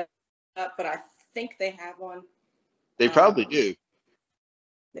making that up, but I think they have one. They probably do.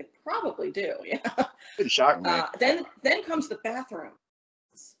 They probably do, yeah. It shocked me. Then comes the bathroom.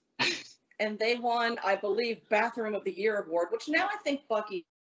 And they won, I believe, Bathroom of the Year award, which now I think Buc-ee's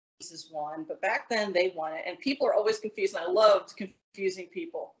has won, but back then they won it. And people are always confused, and I loved confusing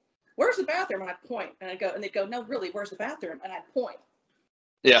people. Where's the bathroom? And I point, and they'd go, no, really, where's the bathroom? And I'd point.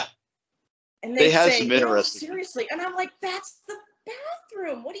 Yeah. And they have say, some interesting. Seriously. And I'm like, that's the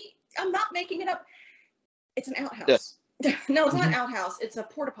bathroom. I'm not making it up. It's an outhouse. Yeah. No, it's not an outhouse. It's a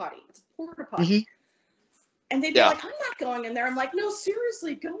porta potty. It's a porta potty. And they'd be like, I'm not going in there. I'm like, no,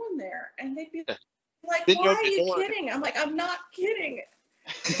 seriously, go in there. And they'd be like, why are you kidding? I'm like, I'm not kidding.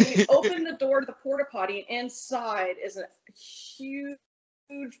 We open the door to the porta potty, and inside is a huge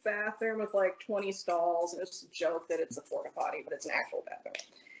bathroom with like 20 stalls. And it's a joke that it's a porta potty, but it's an actual bathroom.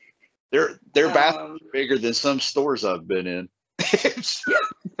 Their bathrooms are bigger than some stores I've been in. That's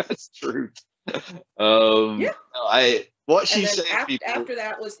true. What she said. After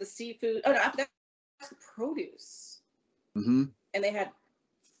that was the seafood. Oh no, after that was the produce. And they had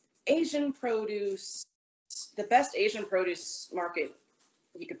Asian produce, the best Asian produce market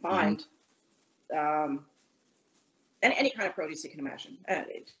you could find. And any kind of produce you can imagine.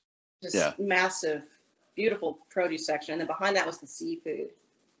 Just massive, beautiful produce section. And then behind that was the seafood.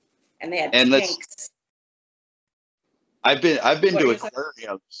 And they had tanks. I've been to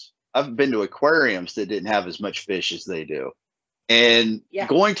aquariums. I've been to aquariums that didn't have as much fish as they do. And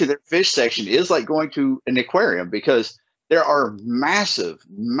going to their fish section is like going to an aquarium, because there are massive,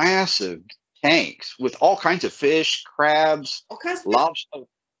 massive tanks with all kinds of fish, crabs, lobster.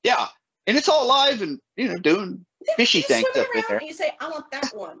 Yeah. And it's all alive and, doing fishy things up in there. And you say, I want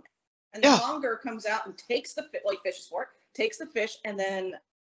that one. And the monger comes out and takes the fish, like Fish Sport, takes the fish, and then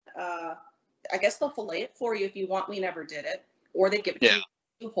I guess they'll fillet it for you if you want. We never did it. Or they give it to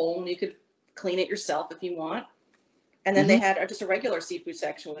you whole, and you could clean it yourself if you want. And then they had just a regular seafood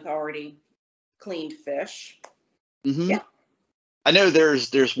section with already cleaned fish. Yeah. I know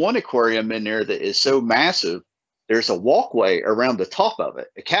there's one aquarium in there that is so massive, there's a walkway around the top of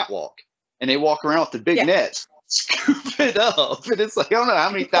it, a catwalk, and they walk around with the big nets, scoop it up, and it's like, I don't know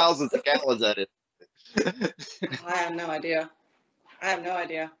how many thousands of gallons that is. I have no idea. And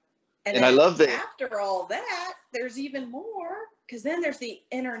I love that. After all that, there's even more, because then there's the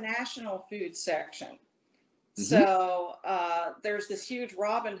international food section. So there's this huge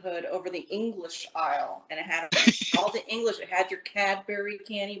Robin Hood over the English aisle, and it had all the English. It had your Cadbury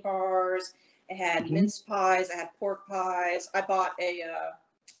candy bars. It had mince pies. It had pork pies. I bought a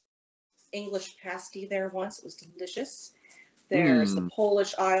English pasty there once. It was delicious. There's the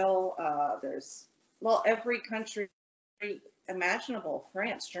Polish aisle. There's every country imaginable: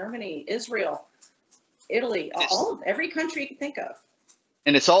 France, Germany, Israel, Italy, every country you can think of.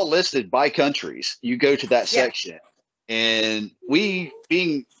 And it's all listed by countries. You go to that section, and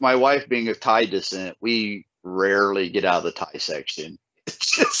my wife being of Thai descent, we rarely get out of the Thai section.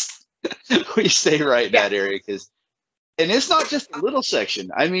 It's just we stay right in that area, because and it's not just a little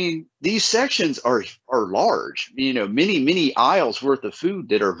section. I mean, these sections are large. You know, many aisles worth of food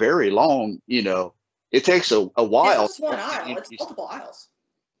that are very long. You know, it takes a It's not while. just one aisle; it's multiple aisles.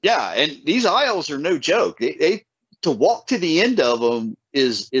 Yeah, and these aisles are no joke. They to walk to the end of them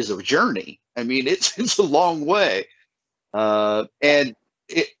is a journey. I mean, it's a long way, and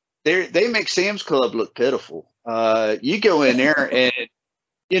they make Sam's Club look pitiful. You go in there and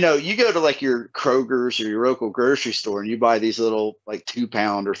you know you go to like your Kroger's or your local grocery store and you buy these little like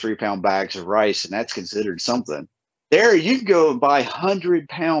 2-pound or 3-pound bags of rice, and that's considered something. There, you can go and buy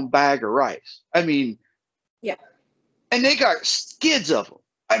 100-pound bag of rice. I mean, Yeah. and they got skids of them.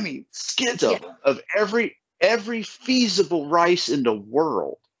 I mean, skids of them, of every feasible rice in the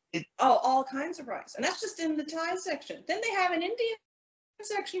world. All kinds of rice, and that's just in the Thai section. Then they have an Indian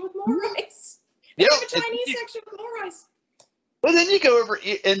section with more rice. They have a Chinese section with more rice. Well, then you go over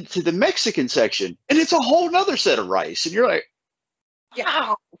into the Mexican section, and it's a whole nother set of rice, and you're like,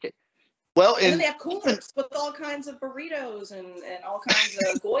 yeah, okay. Well, and then they have coolers with all kinds of burritos and all kinds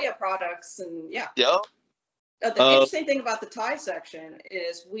of Goya products, and yeah. The interesting thing about the Thai section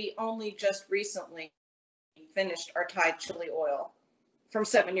is we only just recently finished our Thai chili oil from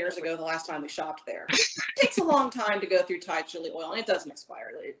 7 years ago, the last time we shopped there. It takes a long time to go through Thai chili oil, and it doesn't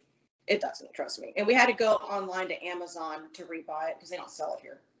expire. It doesn't, trust me. And we had to go online to Amazon to rebuy it because they don't sell it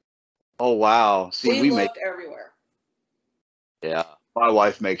here. Oh, wow. See, we looked everywhere. Yeah. My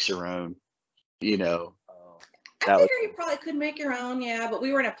wife makes her own, you know. I figure you probably could make your own, yeah, but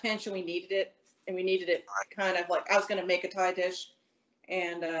we were in a pinch and we needed it. And we needed it kind of like, I was going to make a Thai dish,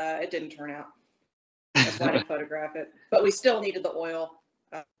 and it didn't turn out. That's why I didn't photograph it. But we still needed the oil.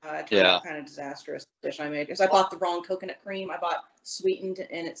 It turned out kind of disastrous dish I made. Because I bought the wrong coconut cream. I bought sweetened,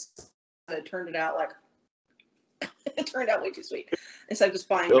 and it turned out it turned out way too sweet. Instead of just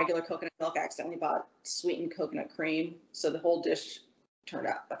buying regular coconut milk, I accidentally bought sweetened coconut cream. So the whole dish turned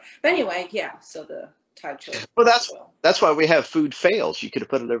out. But anyway, yeah, so the Thai chili. Well, that's why we have food fails. You could have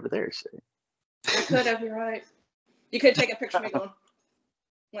put it over there, see. I could have, you're right. You could take a picture of me going,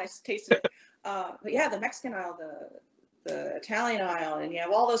 nice, tasted it. But yeah, the Mexican aisle, the Italian aisle, and you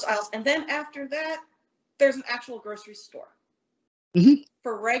have all those aisles. And then after that, there's an actual grocery store. Mm-hmm.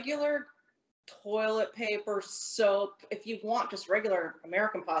 For regular toilet paper, soap, if you want just regular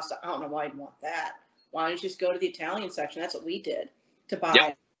American pasta, I don't know why you'd want that. Why don't you just go to the Italian section? That's what we did to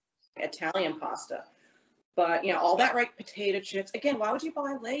buy Italian pasta. But, you know, all that, right, potato chips. Again, why would you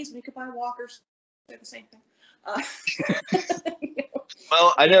buy Lay's when you could buy Walkers? They're the same thing.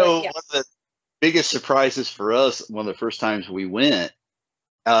 Well, I know one of the biggest surprises for us, one of the first times we went,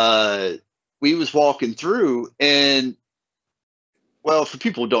 we was walking through, and, well, for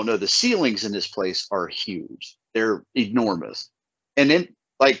people who don't know, the ceilings in this place are huge. They're enormous. And then,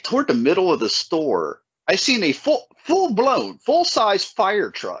 like, toward the middle of the store, I seen a full-blown, full-size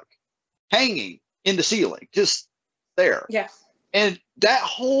fire truck hanging in the ceiling, just there. Yeah. And that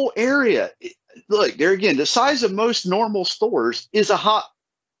whole area, look, there again, the size of most normal stores is hot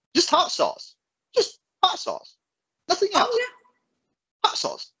sauce. Just hot sauce. Nothing else. Oh, yeah. Hot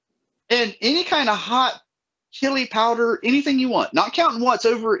sauce. And any kind of hot chili powder, anything you want. Not counting what's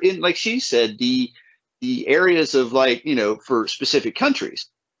over in, like she said, the areas of, like, you know, for specific countries.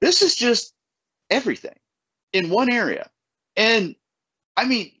 This is just everything in one area. And I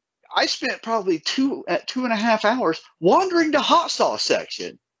mean, I spent probably 2.5 hours wandering the hot sauce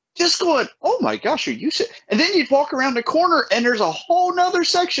section, just going, oh my gosh, are you? And then you'd walk around the corner and there's a whole nother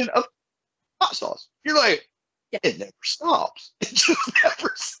section of hot sauce. You're like, it never stops. It just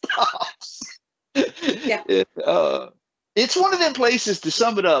never stops. Yeah. It's one of them places, to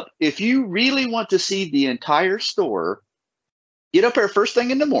sum it up, if you really want to see the entire store, get up there first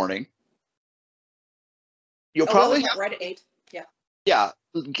thing in the morning. You'll probably have, right at 8. Yeah. Yeah.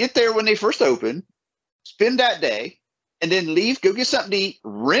 Get there when they first open, spend that day, and then leave, go get something to eat,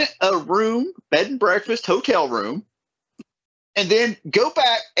 rent a room, bed and breakfast, hotel room, and then go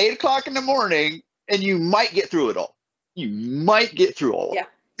back 8 o'clock in the morning, and you might get through it all. You might get through all of it.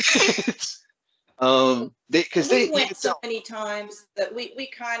 Because we went so many times that we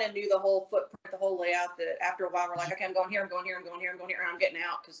kind of knew the whole footprint, the whole layout, that after a while we're like, okay, I'm going here, I'm going here, I'm going here, I'm going here, and I'm getting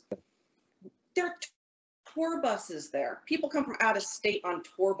out, because there are tour buses there. People come from out of state on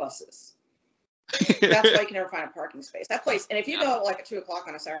tour buses. That's why you can never find a parking space. That place, and if you go like at 2 o'clock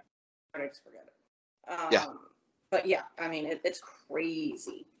on a Saturday, just forget it. But yeah, I mean, it's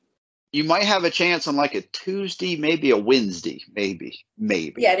crazy. You might have a chance on like a Tuesday, maybe a Wednesday, maybe.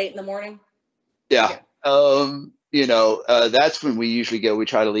 Yeah, at 8 in the morning. Yeah. You know, that's when we usually go. We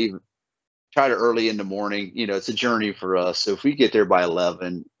try to leave try to early in the morning. It's a journey for us. So if we get there by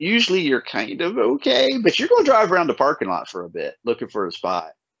 11, usually you're kind of okay, but you're going to drive around the parking lot for a bit looking for a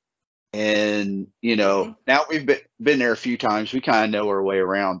spot. And, now we've been there a few times. We kind of know our way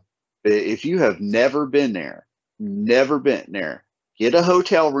around. But if you have never been there, get a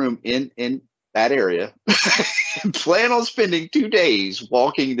hotel room in that area and plan on spending 2 days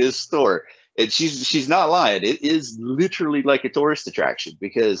walking this store. And she's not lying. It is literally like a tourist attraction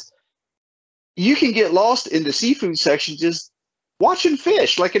because you can get lost in the seafood section just watching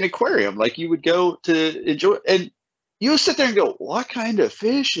fish like an aquarium, like you would go to enjoy. And you'll sit there and go, what kind of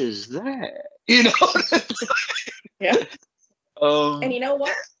fish is that? Yeah. And you know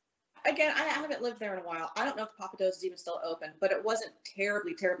what? Again, I haven't lived there in a while. I don't know if Papados is even still open, but it wasn't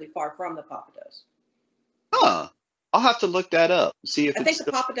terribly, terribly far from the Papados. Huh. I'll have to look that up. See if I think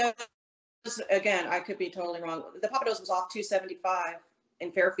the Papados, again, I could be totally wrong. The Papados was off 275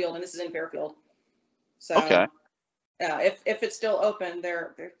 in Fairfield, and this is in Fairfield. So, okay. If it's still open,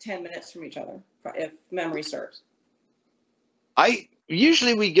 they're 10 minutes from each other, if memory serves.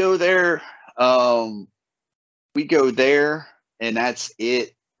 Usually we go there, and that's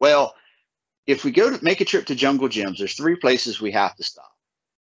it. Well, if we go to make a trip to Jungle Gyms, there's 3 places we have to stop.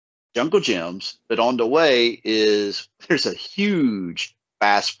 Jungle Gyms, but on the way there's a huge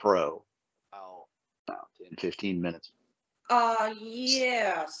Bass Pro, about 10, 15 minutes.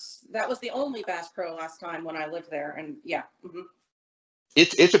 Yes, that was the only Bass Pro last time when I lived there, and yeah. Mm-hmm.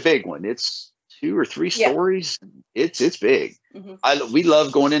 It's a big one. It's 2 or 3 stories. It's big. Mm-hmm. We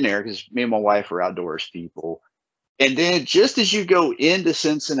love going in there because me and my wife are outdoors people. And then just as you go into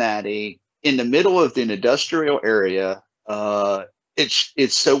Cincinnati, in the middle of the industrial area,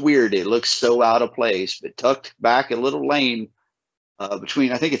 it's so weird. It looks so out of place, but tucked back a little lane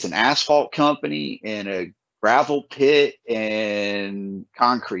between, I think it's an asphalt company and a gravel pit and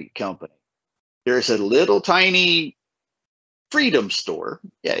concrete company. There's a little tiny Freedom store.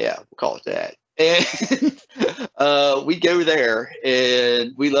 Yeah, we'll call it that. And we go there,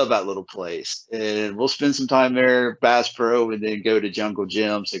 and we love that little place. And we'll spend some time there, Bass Pro, and then go to Jungle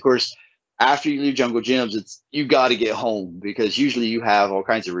Gyms. Of course, after you leave Jungle Gyms, you got to get home because usually you have all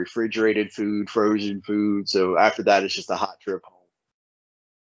kinds of refrigerated food, frozen food. So after that, it's just a hot trip home.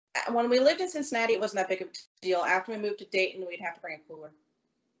 When we lived in Cincinnati, it wasn't that big of a deal. After we moved to Dayton, we'd have to bring a cooler.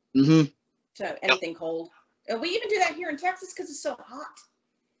 Mm-hmm. To anything cold. And we even do that here in Texas because it's so hot.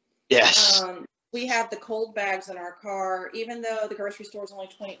 Yes. We have the cold bags in our car, even though the grocery store is only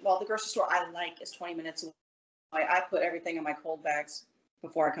the grocery store I like is 20 minutes away. I put everything in my cold bags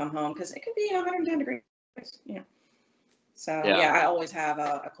before I come home because it could be 110 degrees. So I always have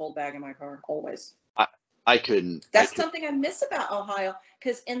a cold bag in my car, always. I couldn't. That's something I miss about Ohio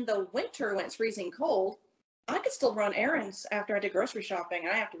because in the winter when it's freezing cold, I could still run errands after I did grocery shopping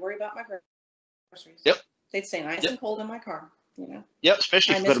and I have to worry about my groceries. Yep. They'd stay nice and cold in my car, Yep,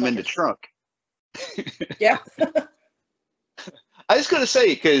 especially if you put them in the trunk. Yeah. I was going to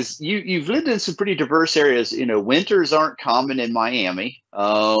say, because you've lived in some pretty diverse areas. Winters aren't common in Miami.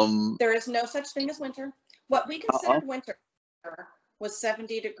 There is no such thing as winter. What we considered winter was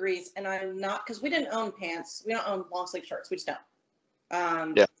 70 degrees, and I'm not, because we didn't own pants. We don't own long sleeve shirts. We just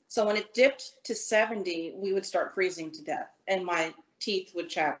don't. So when it dipped to 70, we would start freezing to death, and my teeth would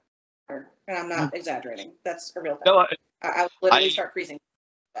chatter. And I'm not exaggerating. That's a real thing. No, I would literally start freezing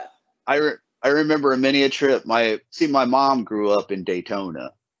to death. I remember a many a trip. My mom grew up in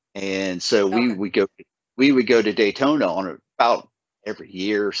Daytona, and so we would go to Daytona on about every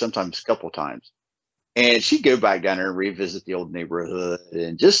year, sometimes a couple of times. And she'd go back down there and revisit the old neighborhood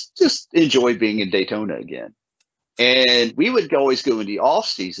and just enjoy being in Daytona again. And we would always go in the off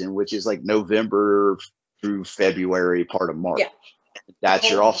season, which is like November through February, part of March. Yeah. That's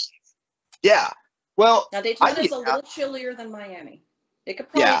your off season. Yeah. Well, now Daytona is a little chillier than Miami. It could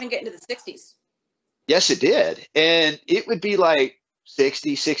probably even get into the 60s. Yes, it did. And it would be like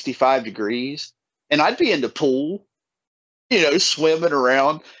 60, 65 degrees. And I'd be in the pool, swimming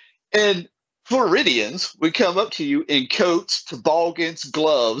around. And Floridians would come up to you in coats, toboggans,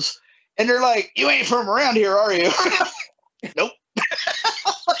 gloves. And they're like, you ain't from around here, are you? Nope.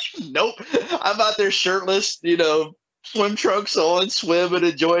 Nope. I'm out there shirtless, swim trunks on, swimming,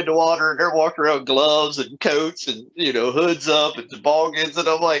 enjoying the water. And they're walking around gloves and coats and, hoods up and toboggans. And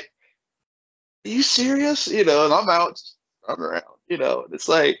I'm like, are you serious? And I'm out running around, it's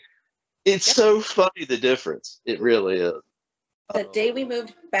like, it's so funny, the difference. It really is. The day we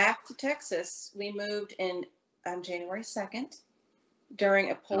moved back to Texas, we moved in on January 2nd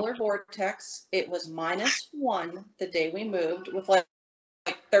during a polar vortex. It was -1 the day we moved with like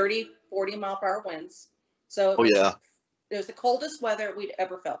 30, 40 mile per hour winds. So it was the coldest weather we'd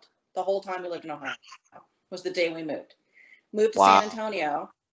ever felt. the whole time we lived in Ohio. Was the day we moved. Moved to Wow. San Antonio.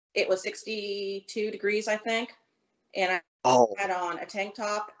 It was 62 degrees, I think. And I Oh, had on a tank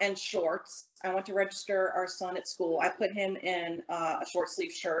top and shorts. I went to register our son at school. I put him in a short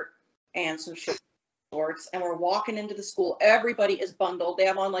sleeve shirt and some shorts. And we're walking into the school. Everybody is bundled. They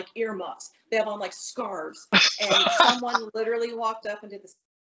have on like earmuffs. They have on like scarves. And someone literally walked up and did the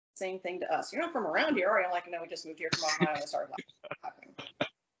same thing to us. You're not from around here, are you? I'm like, no, we just moved here from Ohio. And I started laughing.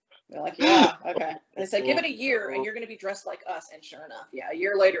 They're like, yeah, okay. And they said, give it a year and you're going to be dressed like us. And sure enough, yeah, a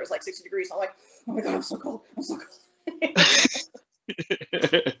year later, it was like 60 degrees. I'm like, oh my God, I'm so cold. I'm so cold.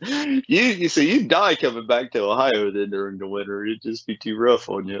 you so you'd die coming back to Ohio then during the winter. It'd just be too rough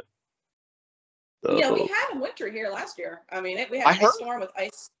on you. Yeah, we So had a winter here last year. I mean, we had I an heard. ice storm with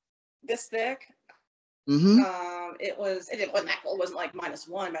ice this thick. Mm-hmm. It wasn't that cold. It wasn't like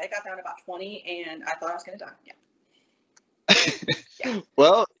 -1, but it got down to about 20, and I thought I was going to die. Yeah.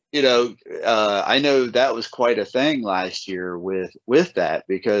 Well, I know that was quite a thing last year with that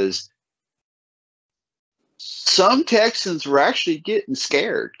because some Texans were actually getting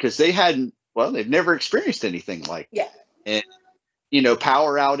scared because they've never experienced anything like Yeah. that. And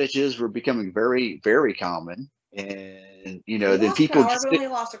power outages were becoming very, very common. And We then lost people power, just but only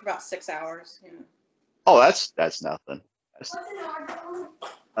lost it for about 6 hours. Yeah. oh, that's nothing. What's an argo?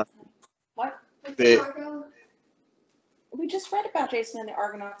 What? What's But- an argo? We just read about Jason and the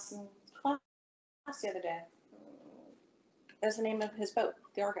Argonauts in class the other day. That's the name of his boat,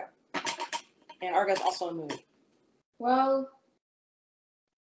 the Argo. And Argo's also a movie. Well,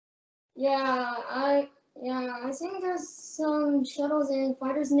 I think there's some shuttles and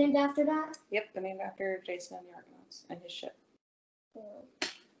fighters named after that. Yep, they're named after Jason and the Argonauts and his ship.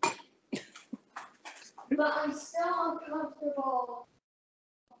 But I'm still uncomfortable.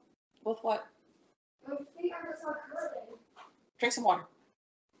 With what? My feet are just not hurting. Drink some water.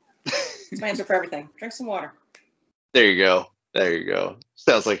 That's my answer for everything. Drink some water. There you go. There you go.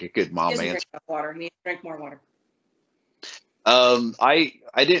 Sounds like a good He mom doesn't answer. drink enough water. He needs to drink more water.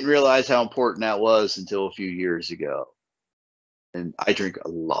 I didn't realize how important that was until a few years ago, and I drink a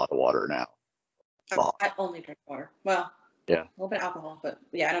lot of water now. I only drink water. Well, Yeah. a little bit of alcohol, but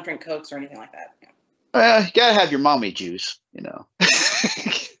yeah, I don't drink Cokes or anything like that. Yeah. Well, you gotta have your mommy juice,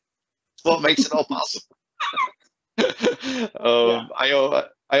 It's what makes it all possible.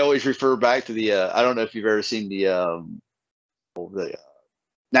 I always refer back to the. I don't know if you've ever seen the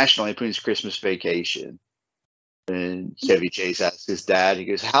National Lampoon's Christmas Vacation. And Chevy Chase asked his dad, he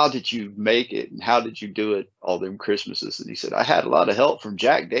goes, how did you make it? And how did you do it all them Christmases? And he said, I had a lot of help from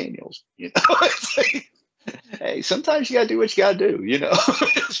Jack Daniels. It's like, hey, sometimes you got to do what you got to do,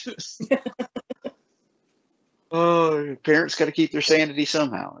 It's just, parents got to keep their sanity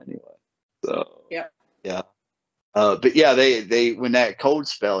somehow anyway. So, Yeah. Yeah. But yeah, they when that cold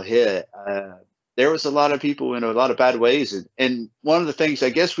spell hit, there was a lot of people in a lot of bad ways. And one of the things I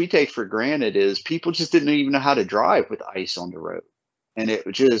guess we take for granted is people just didn't even know how to drive with ice on the road. And it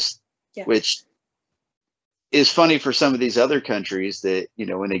was just, which is funny for some of these other countries that,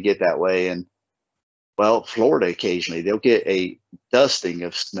 when they get that way. And well, Florida, occasionally they'll get a dusting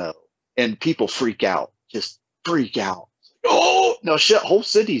of snow and people freak out, just freak out. Oh, no, shut whole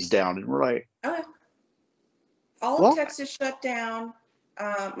cities down. And we're like, Okay. All of Texas shut down.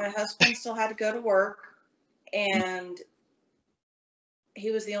 My husband still had to go to work, and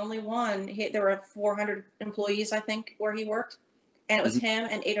he was the only one. There were 400 employees, I think, where he worked, and it was him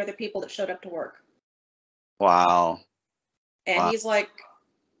and 8 other people that showed up to work. Wow. And he's like,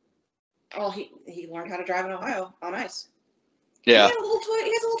 oh, he learned how to drive in Ohio on ice. Yeah. He has a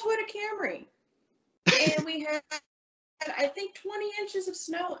little Toyota Camry, and we had, I think, 20 inches of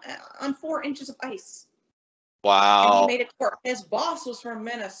snow on 4 inches of ice. Wow. And he made it work. His boss was from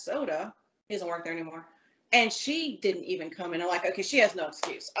Minnesota. He doesn't work there anymore. And she didn't even come in. I'm like, okay, she has no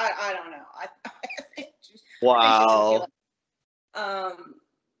excuse. I don't know. I think wow.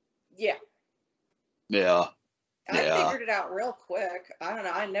 Yeah. Yeah. I figured it out real quick. I don't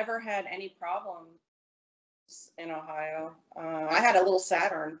know. I never had any problems in Ohio. I had a little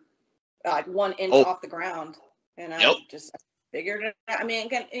Saturn, like 1 inch off the ground. And I just figured it out. I mean,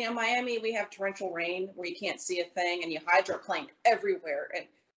 again, in Miami, we have torrential rain where you can't see a thing, and you hydroplane everywhere.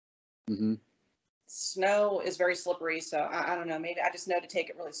 And snow is very slippery, so I don't know. Maybe I just know to take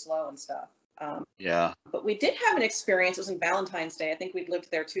it really slow and stuff. But we did have an experience. It was on Valentine's Day. I think we'd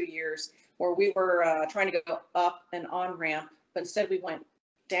lived there 2 years, where we were trying to go up an on-ramp, but instead we went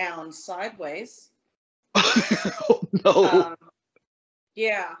down sideways. Oh, no.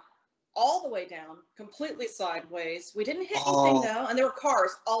 Yeah. All the way down, completely sideways. We didn't hit anything though, and there were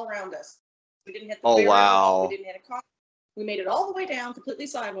cars all around us. We didn't hit the barrier wall. We didn't hit a car. We made it all the way down completely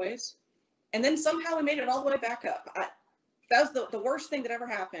sideways. And then somehow we made it all the way back up. That was the worst thing that ever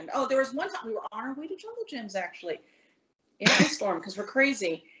happened. Oh, there was one time we were on our way to Jungle Gyms, actually, in an ice storm, because we're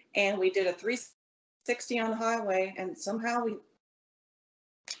crazy. And we did a 360 on the highway, and somehow we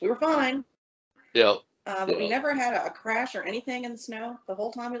were fine. Yeah. But we never had a crash or anything in the snow the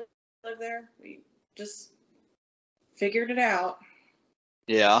whole time we lived there. We just figured it out.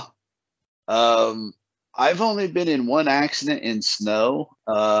 Yeah. I've only been in one accident in snow,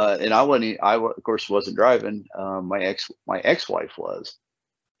 and I of course wasn't driving. My ex-wife was,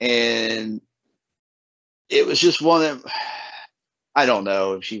 and it was just one of, I don't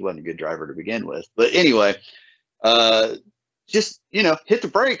know if she wasn't a good driver to begin with, but anyway, just, hit the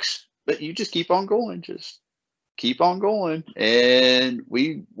brakes, but you just keep on going, and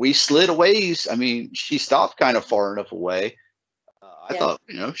we slid a ways. I mean, she stopped kind of far enough away. I thought,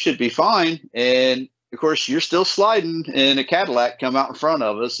 should be fine. And of course, you're still sliding, and a Cadillac come out in front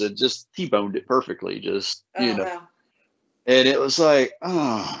of us and just T-boned it perfectly. Just, Wow. And it was like,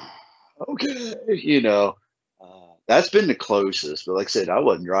 oh, okay, that's been the closest. But like I said, I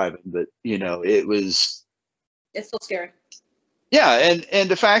wasn't driving, but it was. It's still scary. Yeah, and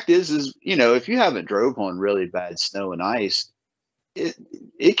the fact is, if you haven't drove on really bad snow and ice,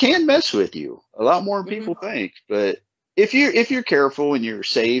 it can mess with you a lot more than people think. But if you're careful and you're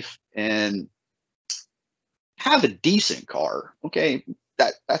safe and have a decent car, okay,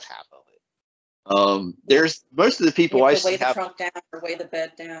 that's half of it. There's most of the people I see weigh the trunk down or weigh the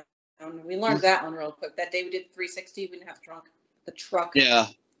bed down. We learned that one real quick. That day we did 360, we didn't have the truck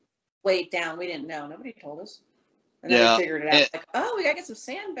weighed down. We didn't know. Nobody told us. And then we figured it out. Like, oh, we gotta get some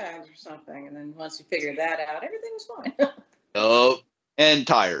sandbags or something. And then once we figured that out, everything was fine. Oh, and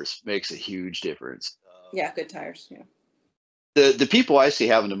tires makes a huge difference. Yeah, good tires. Yeah. The people I see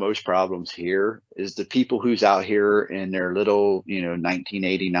having the most problems here is the people who's out here in their little,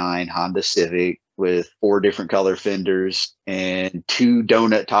 1989 Honda Civic with 4 different color fenders and 2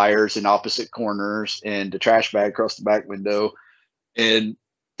 donut tires in opposite corners and the trash bag across the back window. And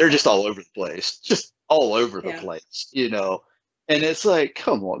they're just all over the place, just all over the place, And it's like,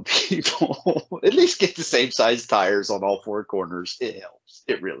 come on, people, at least get the same size tires on all 4 corners. It helps.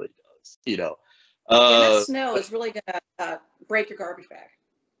 It really does, And that snow is really gonna break your garbage bag.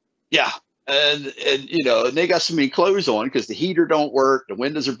 Yeah, and and they got so many clothes on because the heater don't work, the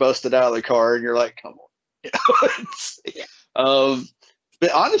windows are busted out of the car, and you're like, come on.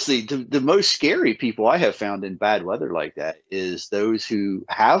 But honestly, the most scary people I have found in bad weather like that is those who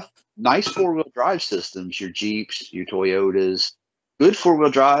have nice 4-wheel drive systems, your Jeeps, your Toyotas, good 4-wheel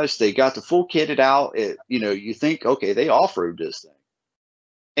drives. They got the full kitted out. You think, okay, they off-road this thing.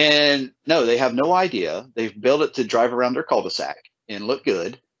 And no, they have no idea. They've built it to drive around their cul-de-sac and look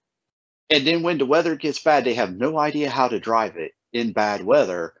good. And then when the weather gets bad, they have no idea how to drive it in bad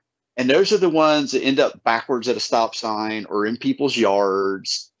weather. And those are the ones that end up backwards at a stop sign or in people's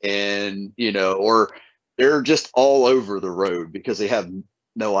yards, and or they're just all over the road because they have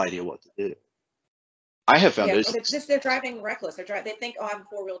no idea what to do. I have found those. They're driving reckless. They think, oh, I have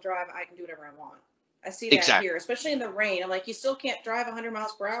a 4-wheel drive, I can do whatever I want. I see that here, especially in the rain. I'm like, you still can't drive 100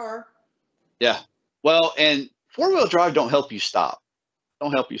 miles per hour. Yeah. Well, and 4-wheel drive don't help you stop.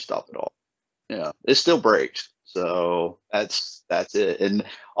 Don't help you stop at all. Yeah, it still brakes. So that's it. And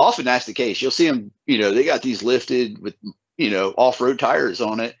often that's the case. You'll see them, they got these lifted with, off-road tires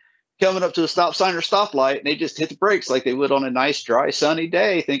on it, coming up to a stop sign or stoplight, and they just hit the brakes like they would on a nice, dry, sunny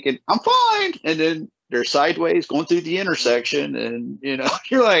day, thinking, I'm fine. And then they're sideways going through the intersection, and,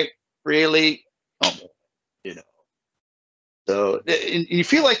 you're like, really? So you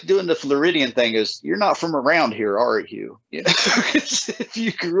feel like doing the Floridian thing is, you're not from around here, are you? If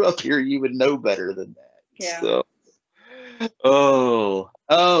you grew up here, you would know better than that. Yeah. So,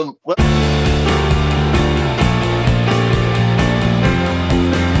 well.